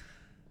not,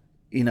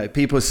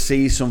 people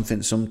see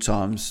something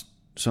sometimes.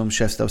 Some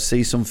chefs, they'll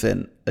see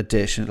something, a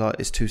dish, and like,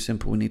 it's too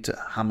simple. We need to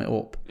ham it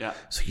up. Yeah.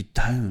 So you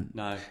don't.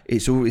 No.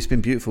 It's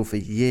been beautiful for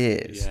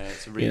years. Yeah,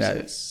 it's a reason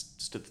it's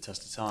stood the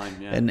test of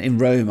time. Yeah. And in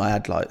Rome, I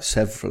had like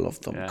several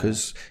of them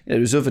because there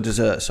was other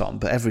desserts on,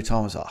 but every time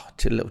I was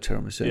like, little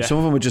tiramisu. Yeah. Some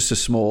of them were just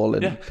as small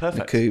and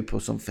a coupe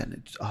or something.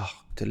 It's,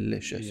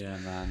 delicious. Yeah,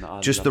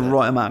 man. Just the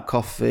right amount of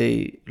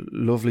coffee,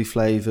 lovely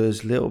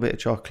flavours, little bit of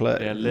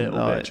chocolate. Yeah, a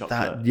little bit of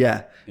chocolate.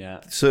 Yeah.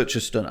 Such a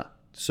stunner.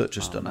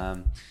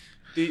 Man.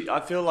 I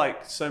feel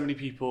like so many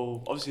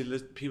people, obviously the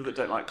people that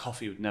don't like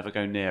coffee would never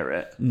go near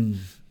it,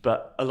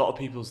 but a lot of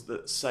people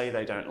that say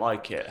they don't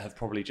like it have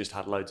probably just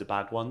had loads of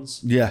bad ones.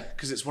 Yeah.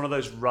 Because it's one of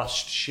those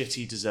rushed,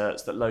 shitty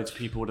desserts that loads of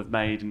people would have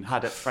made and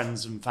had at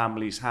friends' and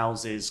families'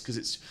 houses,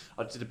 because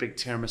I did a big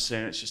tiramisu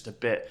and it's just a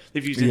bit,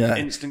 they've used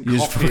instant coffee.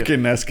 Use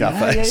fucking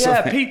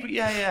Nescafe.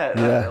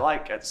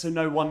 People, so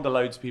no wonder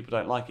loads of people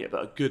don't like it,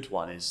 but a good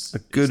one is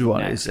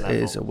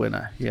a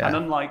winner. Yeah. And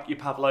unlike your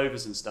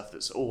pavlovas and stuff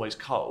that's always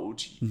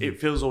cold,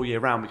 it feels all year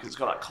round because it's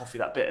got that coffee,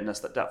 that bitterness,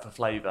 that depth of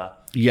flavour.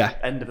 Yeah.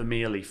 End of a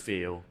mealy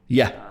feel.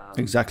 Yeah,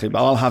 exactly.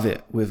 But I'll have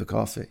it with a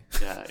coffee.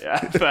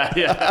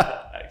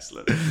 Yeah.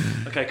 Excellent.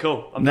 Okay,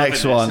 cool.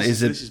 Next one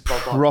is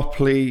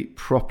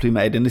properly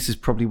made, and this is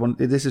probably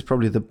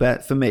the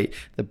best for me.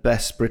 The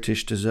best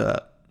British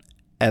dessert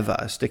ever.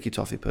 A sticky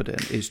toffee pudding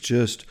is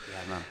just.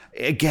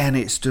 Again,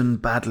 it's done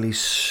badly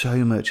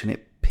so much, and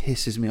it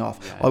pisses me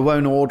off. I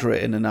won't order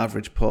it in an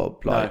average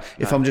pub.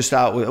 If I'm just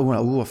out with,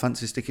 I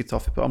fancy sticky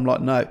toffee, but I'm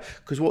like, no,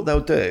 because what they'll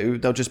do,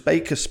 they'll just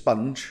bake a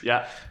sponge,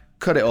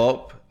 cut it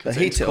up, they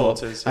heat it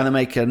up, and they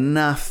make a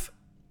naff,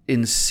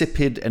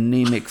 insipid,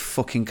 anemic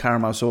fucking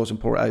caramel sauce and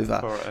pour it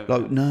over.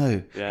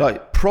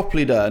 Like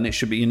properly done. It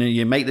should be,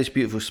 you make this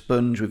beautiful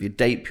sponge with your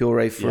date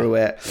puree through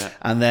it,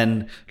 and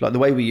then like the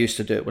way we used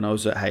to do it when I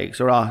was at Hakes,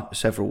 there are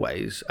several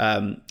ways,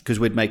 because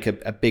we'd make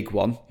a big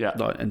one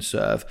and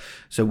serve.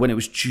 So when it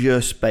was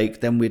just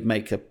baked, then we'd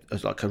make a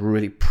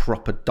really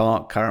proper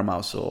dark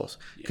caramel sauce.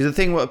 Because the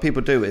thing what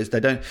people do is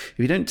if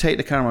you don't take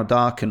the caramel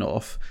dark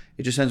enough,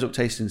 it just ends up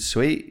tasting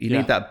sweet. You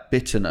need that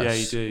bitterness.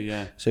 Yeah, you do.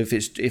 Yeah. So if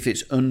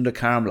it's under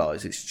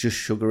caramelized, it's just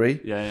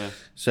sugary. Yeah.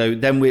 So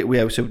then we'd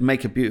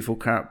make a beautiful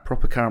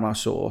proper caramel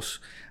sauce,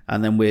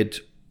 and then we'd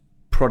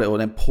prod it all,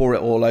 then pour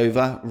it all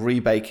over,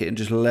 rebake it, and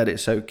just let it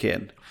soak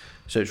in.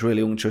 So it's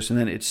really unctuous, and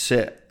then it'd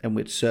sit, and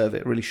we'd serve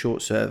it, really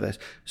short service,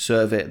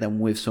 serve it then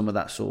with some of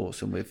that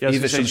sauce and with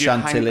either some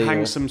chantilly.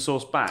 Hang some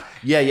sauce back.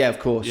 Yeah, of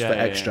course, for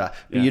extra.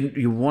 But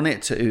you want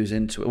it to ooze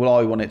into it. Well,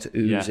 I want it to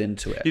ooze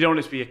into it. You don't want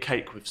it to be a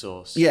cake with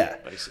sauce. Yeah.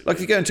 Basically. Like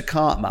if you go into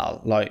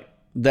Cartmel, like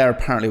they're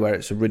apparently where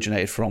it's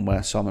originated from,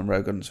 where Simon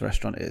Rogan's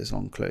restaurant is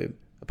on Clube.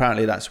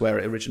 Apparently that's where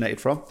it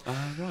originated from.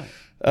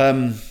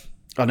 Right.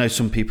 I know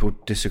some people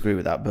disagree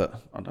with that, but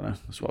I don't know.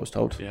 That's what I was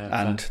told.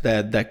 Yeah, and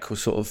they're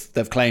sort of,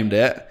 they've claimed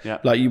it. Yeah.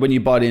 Like when you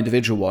buy the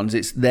individual ones,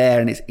 it's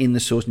there and it's in the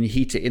sauce, and you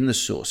heat it in the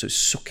sauce, so it's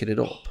sucking it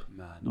up.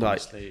 Man,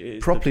 honestly,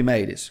 properly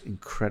made, it's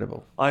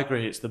incredible. I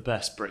agree. It's the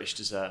best British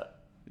dessert.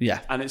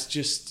 Yeah, and it's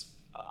just.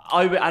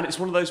 And it's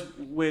one of those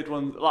weird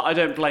ones. Like, I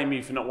don't blame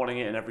you for not wanting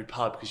it in every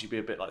pub, because you'd be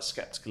a bit like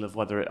skeptical of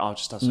whether I'll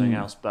just have something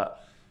else,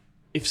 but.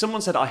 If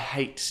someone said I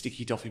hate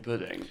sticky toffee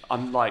pudding,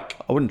 I'm like,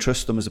 I wouldn't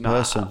trust them as a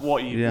person.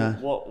 What do you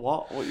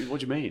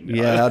mean?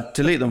 Yeah, I'd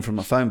delete them from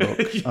my phone book.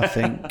 I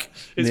think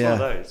it's one of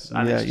those.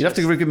 And you'd have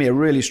to give me a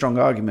really strong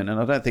argument, and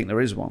I don't think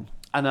there is one.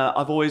 And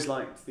I've always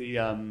liked the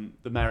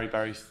Mary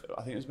Berry.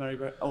 I think it was Mary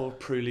Berry.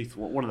 Prue Leith,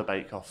 one of the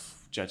Bake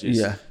Off judges.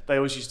 Yeah, they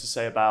always used to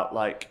say about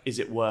like, is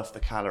it worth the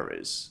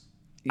calories?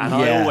 And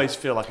I always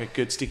feel like a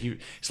good sticky.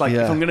 It's like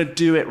if I'm going to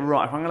do it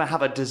right, if I'm going to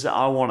have a dessert,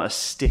 I want a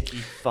sticky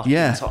fucking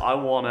top. I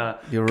want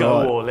to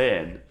go all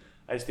in.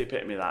 It's the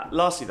epitome of that.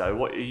 Lastly, though,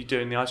 what are you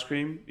doing? The ice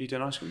cream? Are you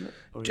doing ice cream?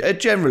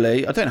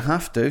 Generally, I don't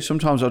have to.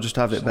 Sometimes I'll just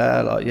have it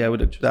bare. Like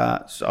with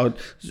that. So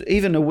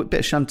even a bit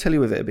of chantilly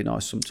with it would be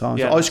nice sometimes.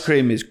 Yeah, ice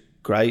cream is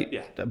great,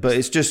 but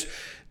it's just.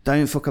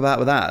 Don't fuck about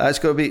with that. That's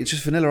got to be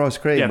just vanilla ice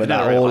cream with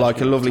that, or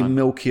like a lovely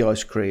milky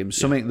ice cream,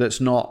 something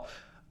that's not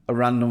a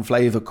random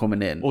flavour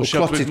coming in, or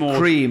clotted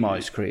cream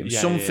ice cream,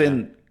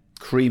 something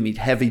creamy,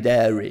 heavy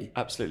dairy.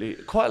 Absolutely.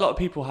 Quite a lot of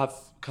people have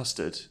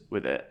custard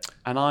with it,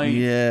 and I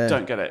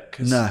don't get it,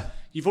 because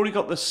you've already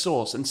got the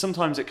sauce, and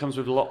sometimes it comes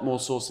with a lot more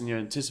sauce than you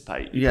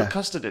anticipate. You put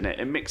custard in it,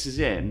 it mixes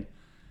in.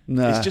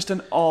 It's just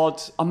an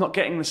odd. I'm not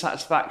getting the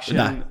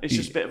satisfaction. It's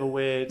just a bit of a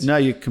weird. No,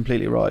 you're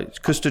completely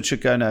right. Custard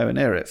should go nowhere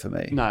near it for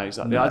me. No,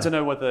 exactly. I don't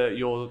know whether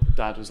your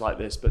dad was like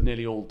this, but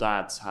nearly all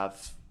dads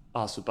have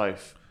asked for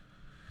both.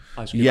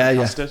 Ice cream and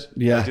custard.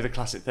 Yeah. They do the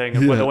classic thing.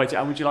 And when they're waiting,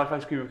 and would you like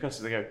ice cream with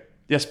custard? They go,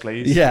 Yes,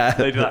 please. Yeah.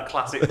 They do that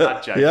classic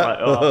dad joke. Yeah. Like,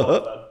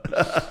 oh,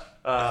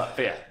 but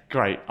yeah,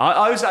 great.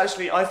 I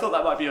thought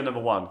that might be your number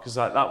one because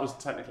that was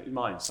technically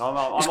mine. So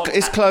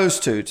It's close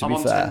to I'm be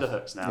on fair.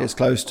 tenterhooks now. It's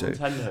close I'm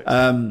to. on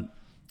tenterhooks.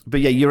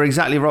 But yeah, you're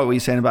exactly right what you're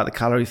saying about the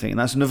calorie thing. And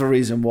that's another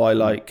reason why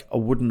like I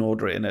wouldn't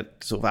order it in a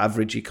sort of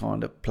averagey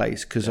kind of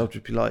place because I'd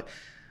just be like,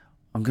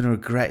 I'm going to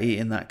regret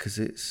eating that because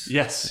it's...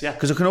 Yes, yeah.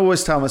 Because I can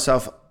always tell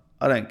myself,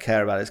 I don't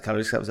care about its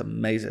calories. That was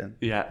amazing.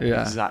 Yeah,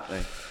 exactly.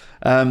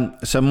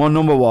 So my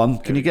number one,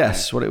 can you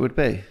guess what it would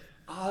be?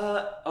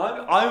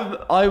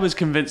 I was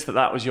convinced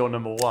that was your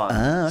number one.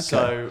 Okay.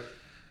 So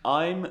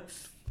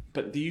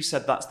but you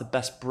said that's the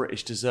best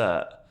British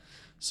dessert.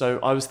 So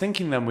I was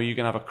thinking then, were you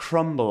going to have a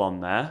crumble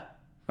on there?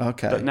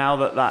 Okay. But now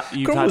that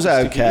you've Crumble's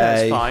had okay. yeah,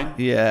 it's fine.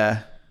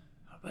 Yeah.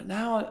 But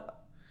now,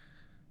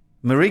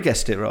 Marie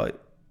guessed it right.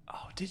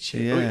 oh, did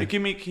she? Yeah. Oh,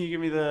 can you give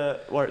me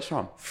where it's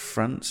from?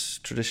 France,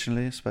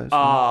 traditionally, I suppose.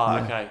 Ah,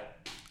 Yeah. okay.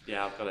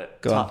 Yeah, I've got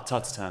it. Go on.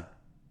 Tartatan.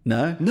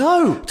 No?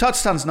 No.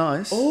 Tartatan's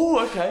nice. Oh,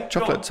 okay.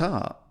 Chocolate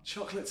tart.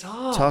 Chocolate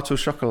tart. Tarte au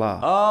chocolat.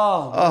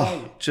 Oh,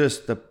 Oh,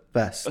 just the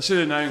best. I should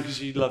have known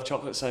because you love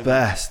chocolate so much.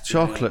 Best.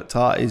 Chocolate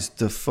tart is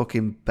the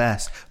fucking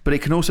best. But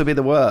it can also be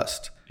the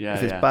worst. Yeah,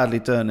 if it's yeah. badly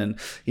done. And,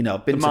 you know,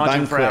 I've been The to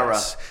margin for error.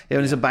 banquets. Yeah,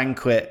 when there's a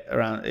banquet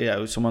around, you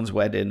know, someone's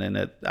wedding in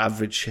an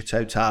average shit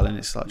hotel and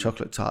it's like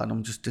chocolate tart and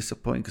I'm just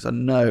disappointed because I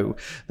know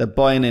they're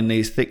buying in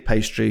these thick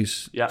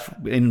pastries Yeah.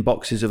 in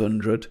boxes of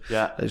 100.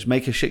 Yeah. They just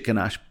make a shit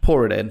ganache,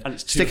 pour it in, And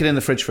it's stick it in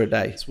the fridge for a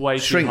day. It's way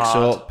too Shrinks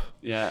hard. up.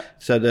 Yeah.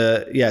 So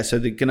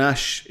the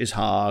ganache is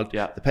hard.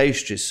 Yeah. The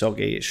pastry is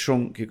soggy. It's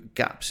shrunk. You've got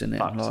gaps in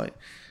it. I'm Fucked. like,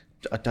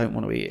 I don't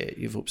want to eat it.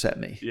 You've upset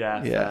me.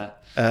 Yeah, Yeah.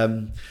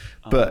 fair.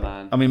 But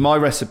man. I mean, my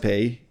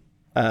recipe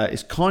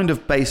is kind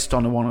of based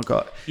on the one I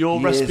got. Your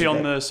years recipe on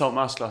ago. the salt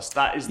masterclass,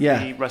 that is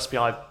Yeah. the recipe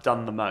I've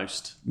done the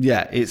most.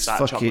 Yeah, it's That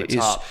fucking. chocolate It's,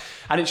 tart.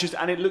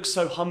 And it looks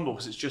so humble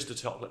because it's just a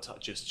chocolate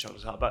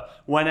tart. But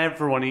when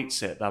everyone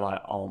eats it, they're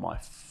like, oh my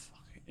fucking,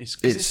 it's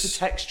the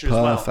texture as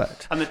well.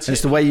 perfect. And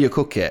it's the way you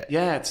cook it.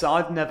 Yeah, so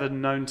I've never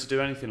known to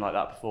do anything like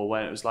that before.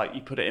 When it was like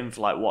you put it in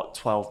for like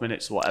 12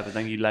 minutes or whatever,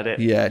 then you let it.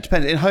 Yeah, it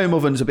depends. In home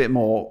ovens a bit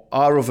more.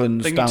 Our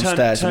ovens Then you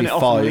downstairs turn will it be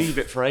off 5. and leave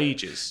it for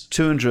ages.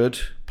 200,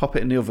 pop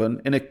it in the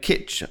oven. In a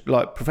kitchen,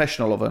 like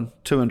professional oven,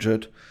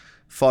 200,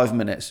 5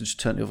 minutes and just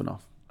turn the oven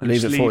off. And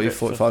Leave just it leave 40, it for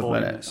 45 40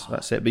 minutes. minutes.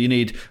 That's it. But you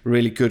need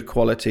really good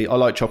quality. I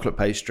like chocolate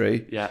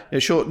pastry. Yeah.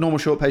 Normal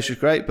short pastry is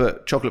great,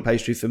 but chocolate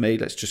pastry for me,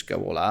 let's just go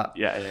all out.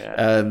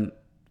 Yeah.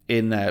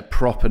 In there,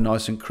 proper,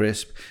 nice and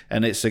crisp.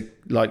 And it's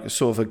like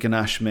sort of a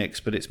ganache mix,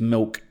 but it's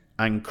milk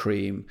and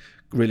cream,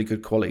 really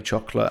good quality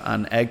chocolate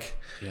and egg.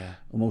 Yeah.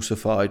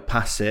 Emulsified,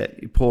 pass it,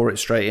 you pour it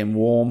straight in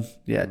warm.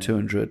 Yeah,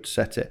 200,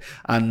 set it.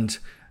 And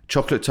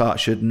chocolate tart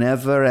should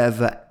never,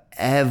 ever,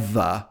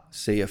 ever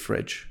see a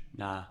fridge.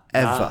 Nah.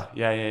 Ever.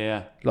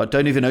 Yeah. Like,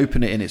 don't even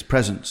open it in its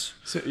presence.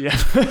 So, yeah.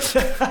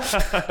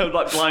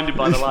 Like blinded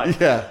by the light.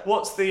 Yeah.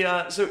 What's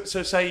the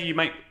so say you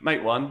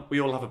make one, we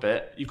all have a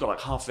bit, you've got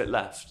like half of it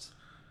left.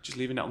 Just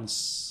leaving it on the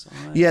side.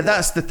 Yeah,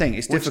 that's the thing.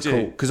 It's What'd you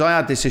difficult do? because I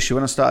had this issue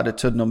when I started at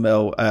Tuddenham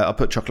Mill. I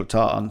put chocolate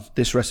tart on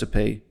this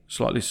recipe,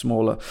 slightly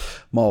smaller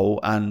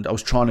mole, and I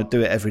was trying to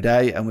do it every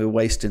day, and we were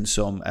wasting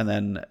some. And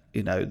then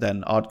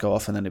then I'd go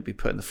off, and then it'd be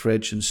put in the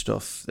fridge and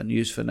stuff, and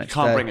used for the next day.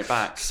 Can't bring it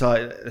back.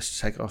 So let's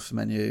take it off the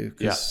menu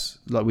because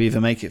like we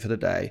even make it for the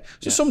day.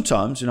 So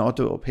sometimes I'll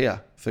do it up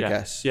here for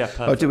guests. Yeah,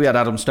 perfect. We had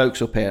Adam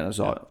Stokes up here, and I was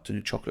like, "Do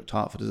you chocolate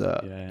tart for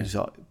dessert?" Yeah. And he's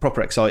like,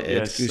 proper excited. Yeah,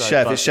 He's so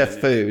chef. It's chef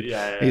buzzing. food.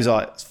 Yeah. He's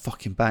like, "It's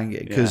fucking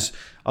banging," because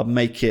I'd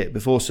make it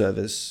before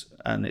service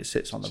and it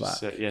sits on the back.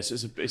 So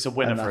it's a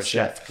winner And for a that's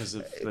chef it. because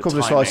of the A couple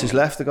of timing. slices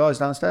left. The guys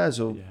downstairs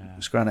will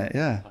scran it.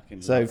 Yeah.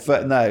 Fucking So, love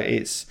but no,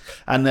 it's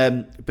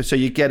but so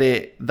you get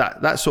it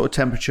that sort of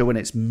temperature when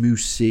it's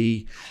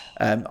moussey.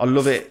 I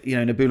love it,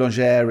 in a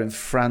boulangère in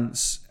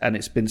France, and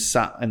it's been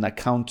sat in that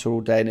counter all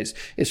day, and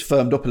it's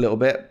firmed up a little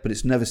bit, but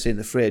it's never seen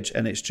the fridge,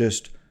 and it's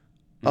just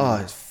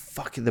it's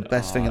fucking the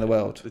best thing in the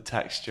world. The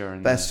texture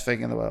and Best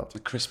thing in the world. the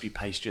crispy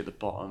pastry at the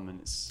bottom, and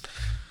it's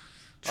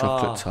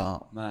Chocolate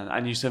tart. man.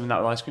 And you serving that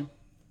with ice cream?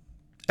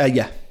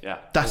 Yeah. Yeah.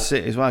 That's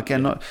it as well.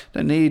 Again,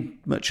 don't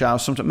need much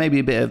else. Sometimes maybe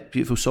a bit of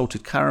beautiful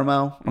salted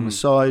caramel on the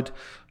side.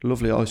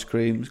 Lovely ice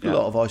creams. A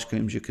lot of ice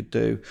creams you could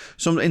do.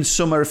 In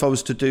summer, if I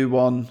was to do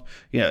one,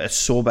 a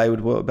sorbet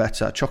would work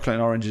better. Chocolate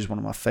and orange is one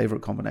of my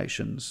favourite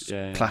combinations.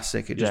 Yeah.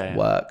 Classic. It just Yeah.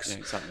 works. Yeah,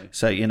 exactly.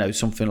 So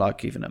something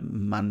like even a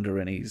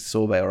mandarin-y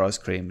sorbet or ice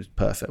cream is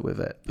perfect with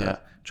it.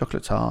 But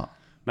chocolate tart.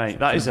 Mate,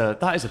 that is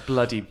a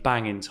bloody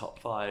banging top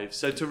 5.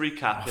 So to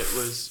recap, it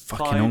was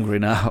Fucking 5. hungry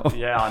now.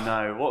 Yeah, I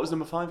know. What was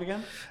number 5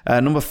 again?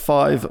 Number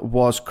 5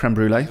 was creme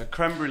brulee.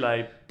 Creme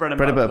brulee, bread and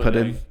Butter butter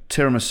pudding,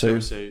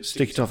 tiramisu,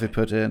 sticky toffee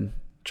pudding,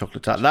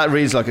 chocolate tart. That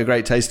reads like a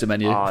great taster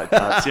menu. Oh, it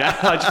does. Yeah,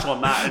 I just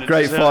want that in a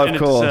Great dessert, 5 in a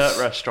course.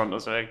 dessert restaurant or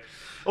something.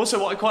 Also,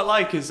 what I quite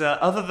like is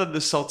other than the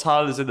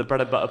sultanas in the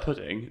bread and butter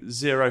pudding,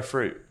 0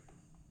 fruit.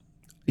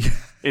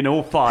 In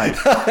all 5, and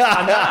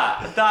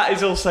that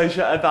is also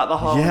about the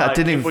whole. Yeah, I like,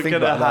 didn't if even we're think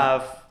gonna about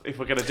that. if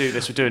we're gonna do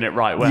this, we're doing it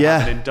right. We're Yeah.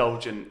 having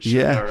indulgent sugar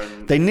Yeah,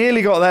 and they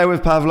nearly got there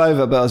with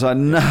pavlova, but I was like,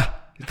 nah,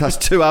 That's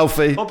too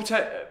Alfie. Or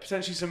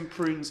potentially some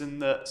prunes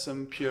and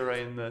some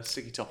puree in the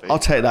sticky toffee. I'll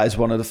take that as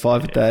one of the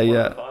 5 a day.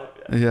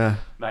 Yeah.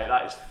 Mate,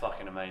 that is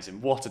fucking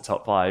amazing. What a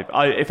top 5.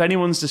 If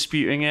anyone's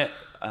disputing it,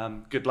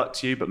 good luck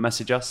to you, but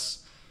message us.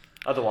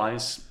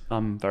 Otherwise,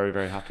 I'm very,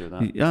 very happy with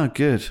that. Yeah,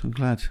 good. I'm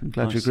glad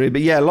Nice. you agree.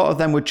 But yeah, a lot of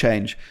them would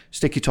change.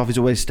 Sticky toffee's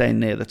always staying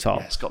near the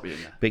top. Yeah, it's got to be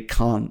in there. But it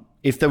can't.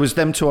 If there was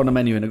them two on a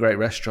menu in a great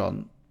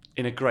restaurant,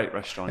 In a great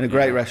restaurant.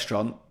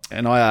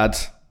 and I had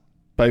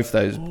both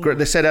those.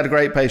 They said I had a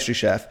great pastry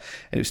chef,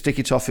 and it was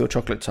sticky toffee or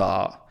chocolate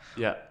tart.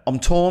 Yeah. I'm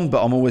torn,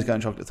 but I'm always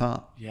going chocolate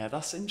tart. Yeah,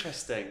 that's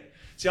interesting.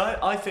 See,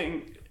 I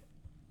think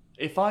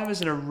if I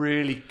was in a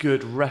really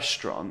good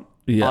restaurant,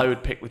 I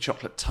would pick the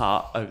chocolate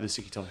tart over the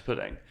sticky toffee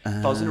pudding.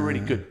 If I was in a really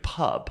good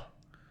pub,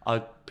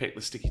 I'd pick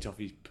the sticky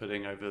toffee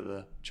pudding over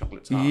the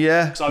chocolate tart.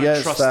 Yeah, because I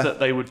would trust that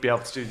they would be able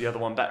to do the other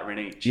one better in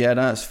each. Yeah,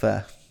 no, that's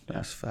fair.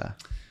 That's fair.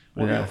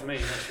 What do you got for me?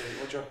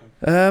 What do you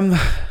reckon?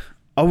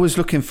 I was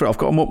looking for. I've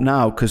got them up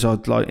now because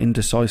I'd like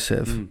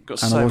indecisive,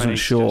 got and so I wasn't many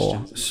sure.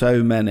 suggestions.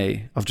 So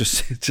many. I've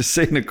just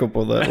seen a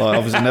couple that like I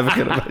was never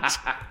going to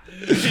mention.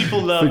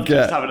 People love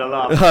just having a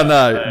laugh. I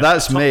know,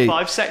 that's Top me.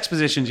 5 sex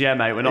positions, yeah,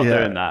 mate, we're not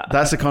doing that.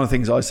 That's the kind of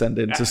things I send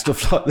into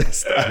stuff like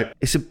this. Though.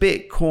 It's a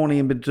bit corny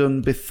and been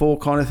done before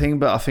kind of thing,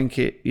 but I think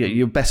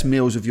your best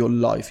meals of your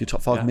life, your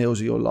top 5 meals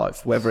of your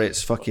life, whether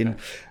it's fucking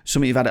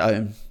something you've had at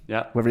home,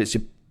 whether it's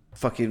your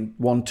fucking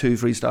 1, 2,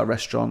 3-star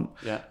restaurant,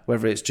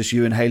 whether it's just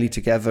you and Hayley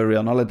together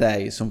on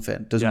holiday,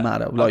 something, doesn't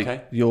matter.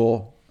 Like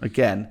you're,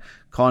 again,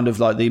 kind of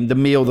like the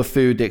meal, the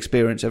food, the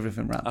experience,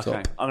 everything wrapped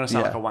up. I'm going to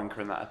sound like a wanker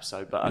in that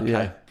episode, but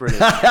okay,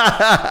 brilliant.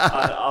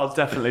 I'll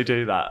definitely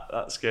do that.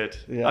 That's good.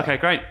 Yeah. Okay,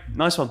 great.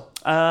 Nice one.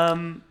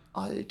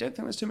 I don't think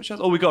there's too much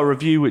else. Oh, we got a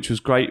review, which was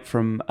great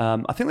from,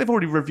 I think they've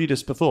already reviewed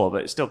us before,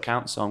 but it still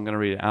counts, so I'm going to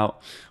read it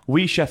out.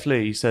 We Chef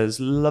Lee says,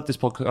 love this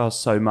podcast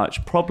so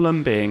much.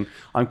 Problem being,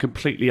 I'm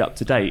completely up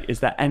to date. Is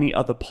there any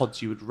other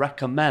pods you would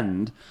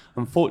recommend?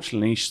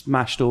 Unfortunately,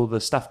 smashed all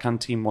the Staff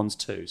Canteen ones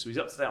too. So he's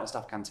up to date on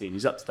Staff Canteen.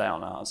 He's up to date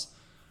on ours.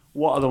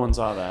 What other ones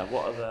are there?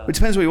 It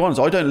depends what he wants.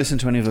 I don't listen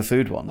to any of the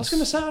food ones. I was going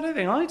to say, I don't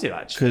think I do,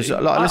 actually. Because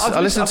I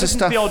listen to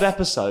stuff. The odd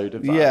episode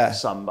of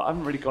some, but I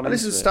haven't really gone into it. I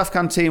listen to Staff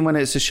Canteen when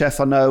it's a chef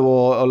I know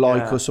or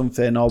like or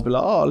something. I'll be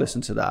like, I'll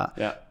listen to that.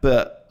 Yeah.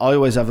 But I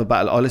always have a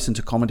battle. I listen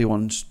to comedy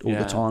ones all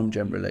the time,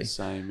 generally.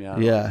 Same,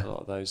 Yeah. A lot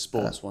of those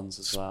sports ones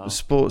as well.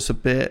 Sports a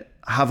bit.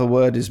 Have a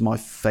Word is my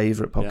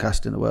favourite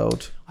podcast in the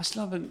world. I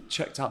still haven't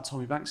checked out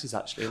Tommy Banks's,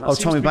 actually. And that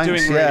seems Tommy to be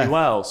Banks, doing really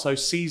well. So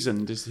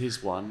Seasoned is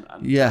his one.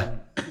 And,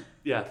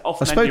 I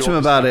spoke to him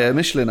about it at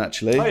Michelin,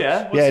 actually. Oh,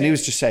 yeah? And he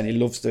was just saying he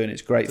loves doing it.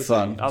 It's great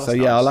fun. So,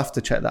 nice. I'll have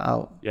to check that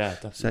out. Yeah,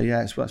 definitely.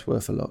 So, it's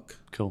worth a look.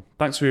 Cool.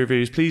 Thanks for your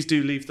reviews. Please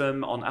do leave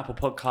them on Apple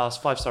Podcasts,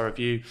 5-star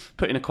review.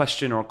 Put in a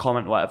question or a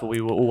comment, whatever. We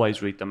will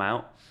always read them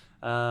out.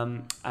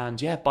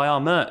 Buy our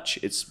merch.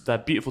 They're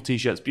beautiful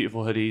t-shirts,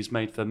 beautiful hoodies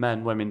made for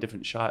men, women,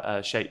 different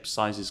shapes,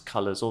 sizes,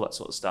 colours, all that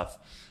sort of stuff.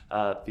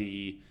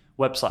 The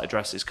website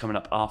address is coming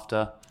up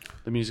after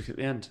the music at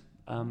the end.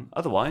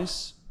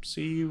 Otherwise,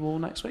 see you all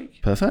next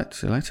week. Perfect.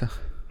 See you later.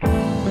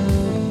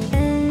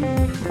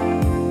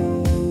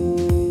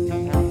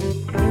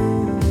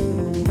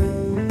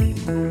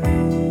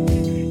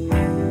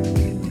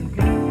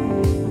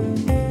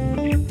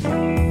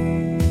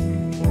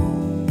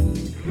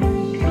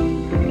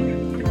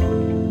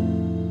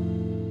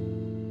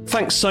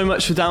 Thanks so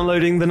much for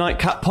downloading the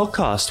Nightcap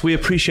podcast. We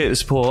appreciate the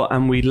support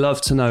and we'd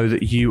love to know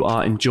that you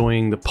are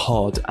enjoying the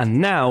pod. And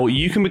now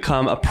you can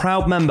become a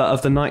proud member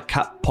of the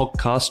Nightcap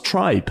podcast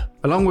tribe.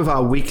 Along with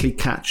our weekly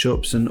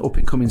catch-ups and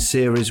up-and-coming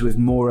series with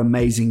more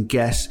amazing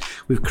guests,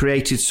 we've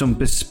created some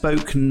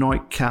bespoke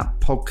Nightcap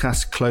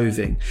podcast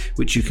clothing,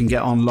 which you can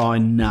get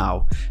online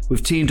now.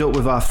 We've teamed up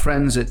with our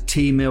friends at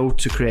T-Mill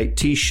to create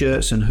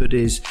t-shirts and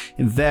hoodies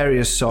in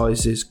various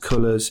sizes,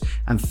 colours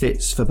and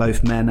fits for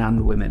both men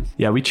and women.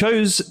 Yeah, we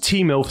chose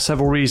T-Mill for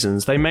several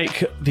reasons. They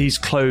make these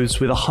clothes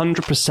with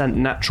 100%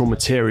 natural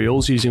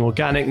materials, using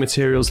organic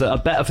materials that are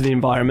better for the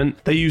environment.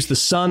 They use the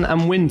sun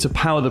and wind to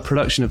power the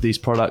production of these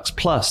products,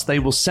 plus they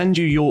will send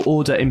you your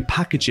order in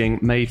packaging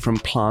made from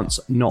plants,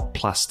 not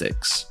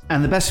plastics.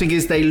 And the best thing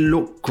is they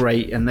look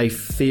great and they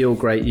feel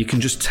great. You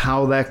can just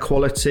tell their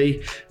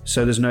quality,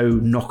 so there's no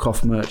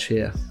knockoff merch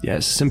here. Yeah,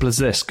 it's as simple as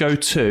this. Go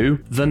to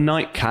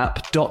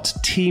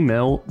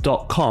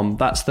thenightcap.tmill.com.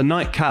 That's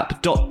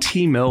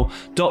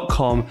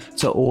thenightcap.tmill.com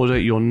to order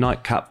your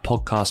Nightcap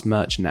podcast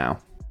merch now.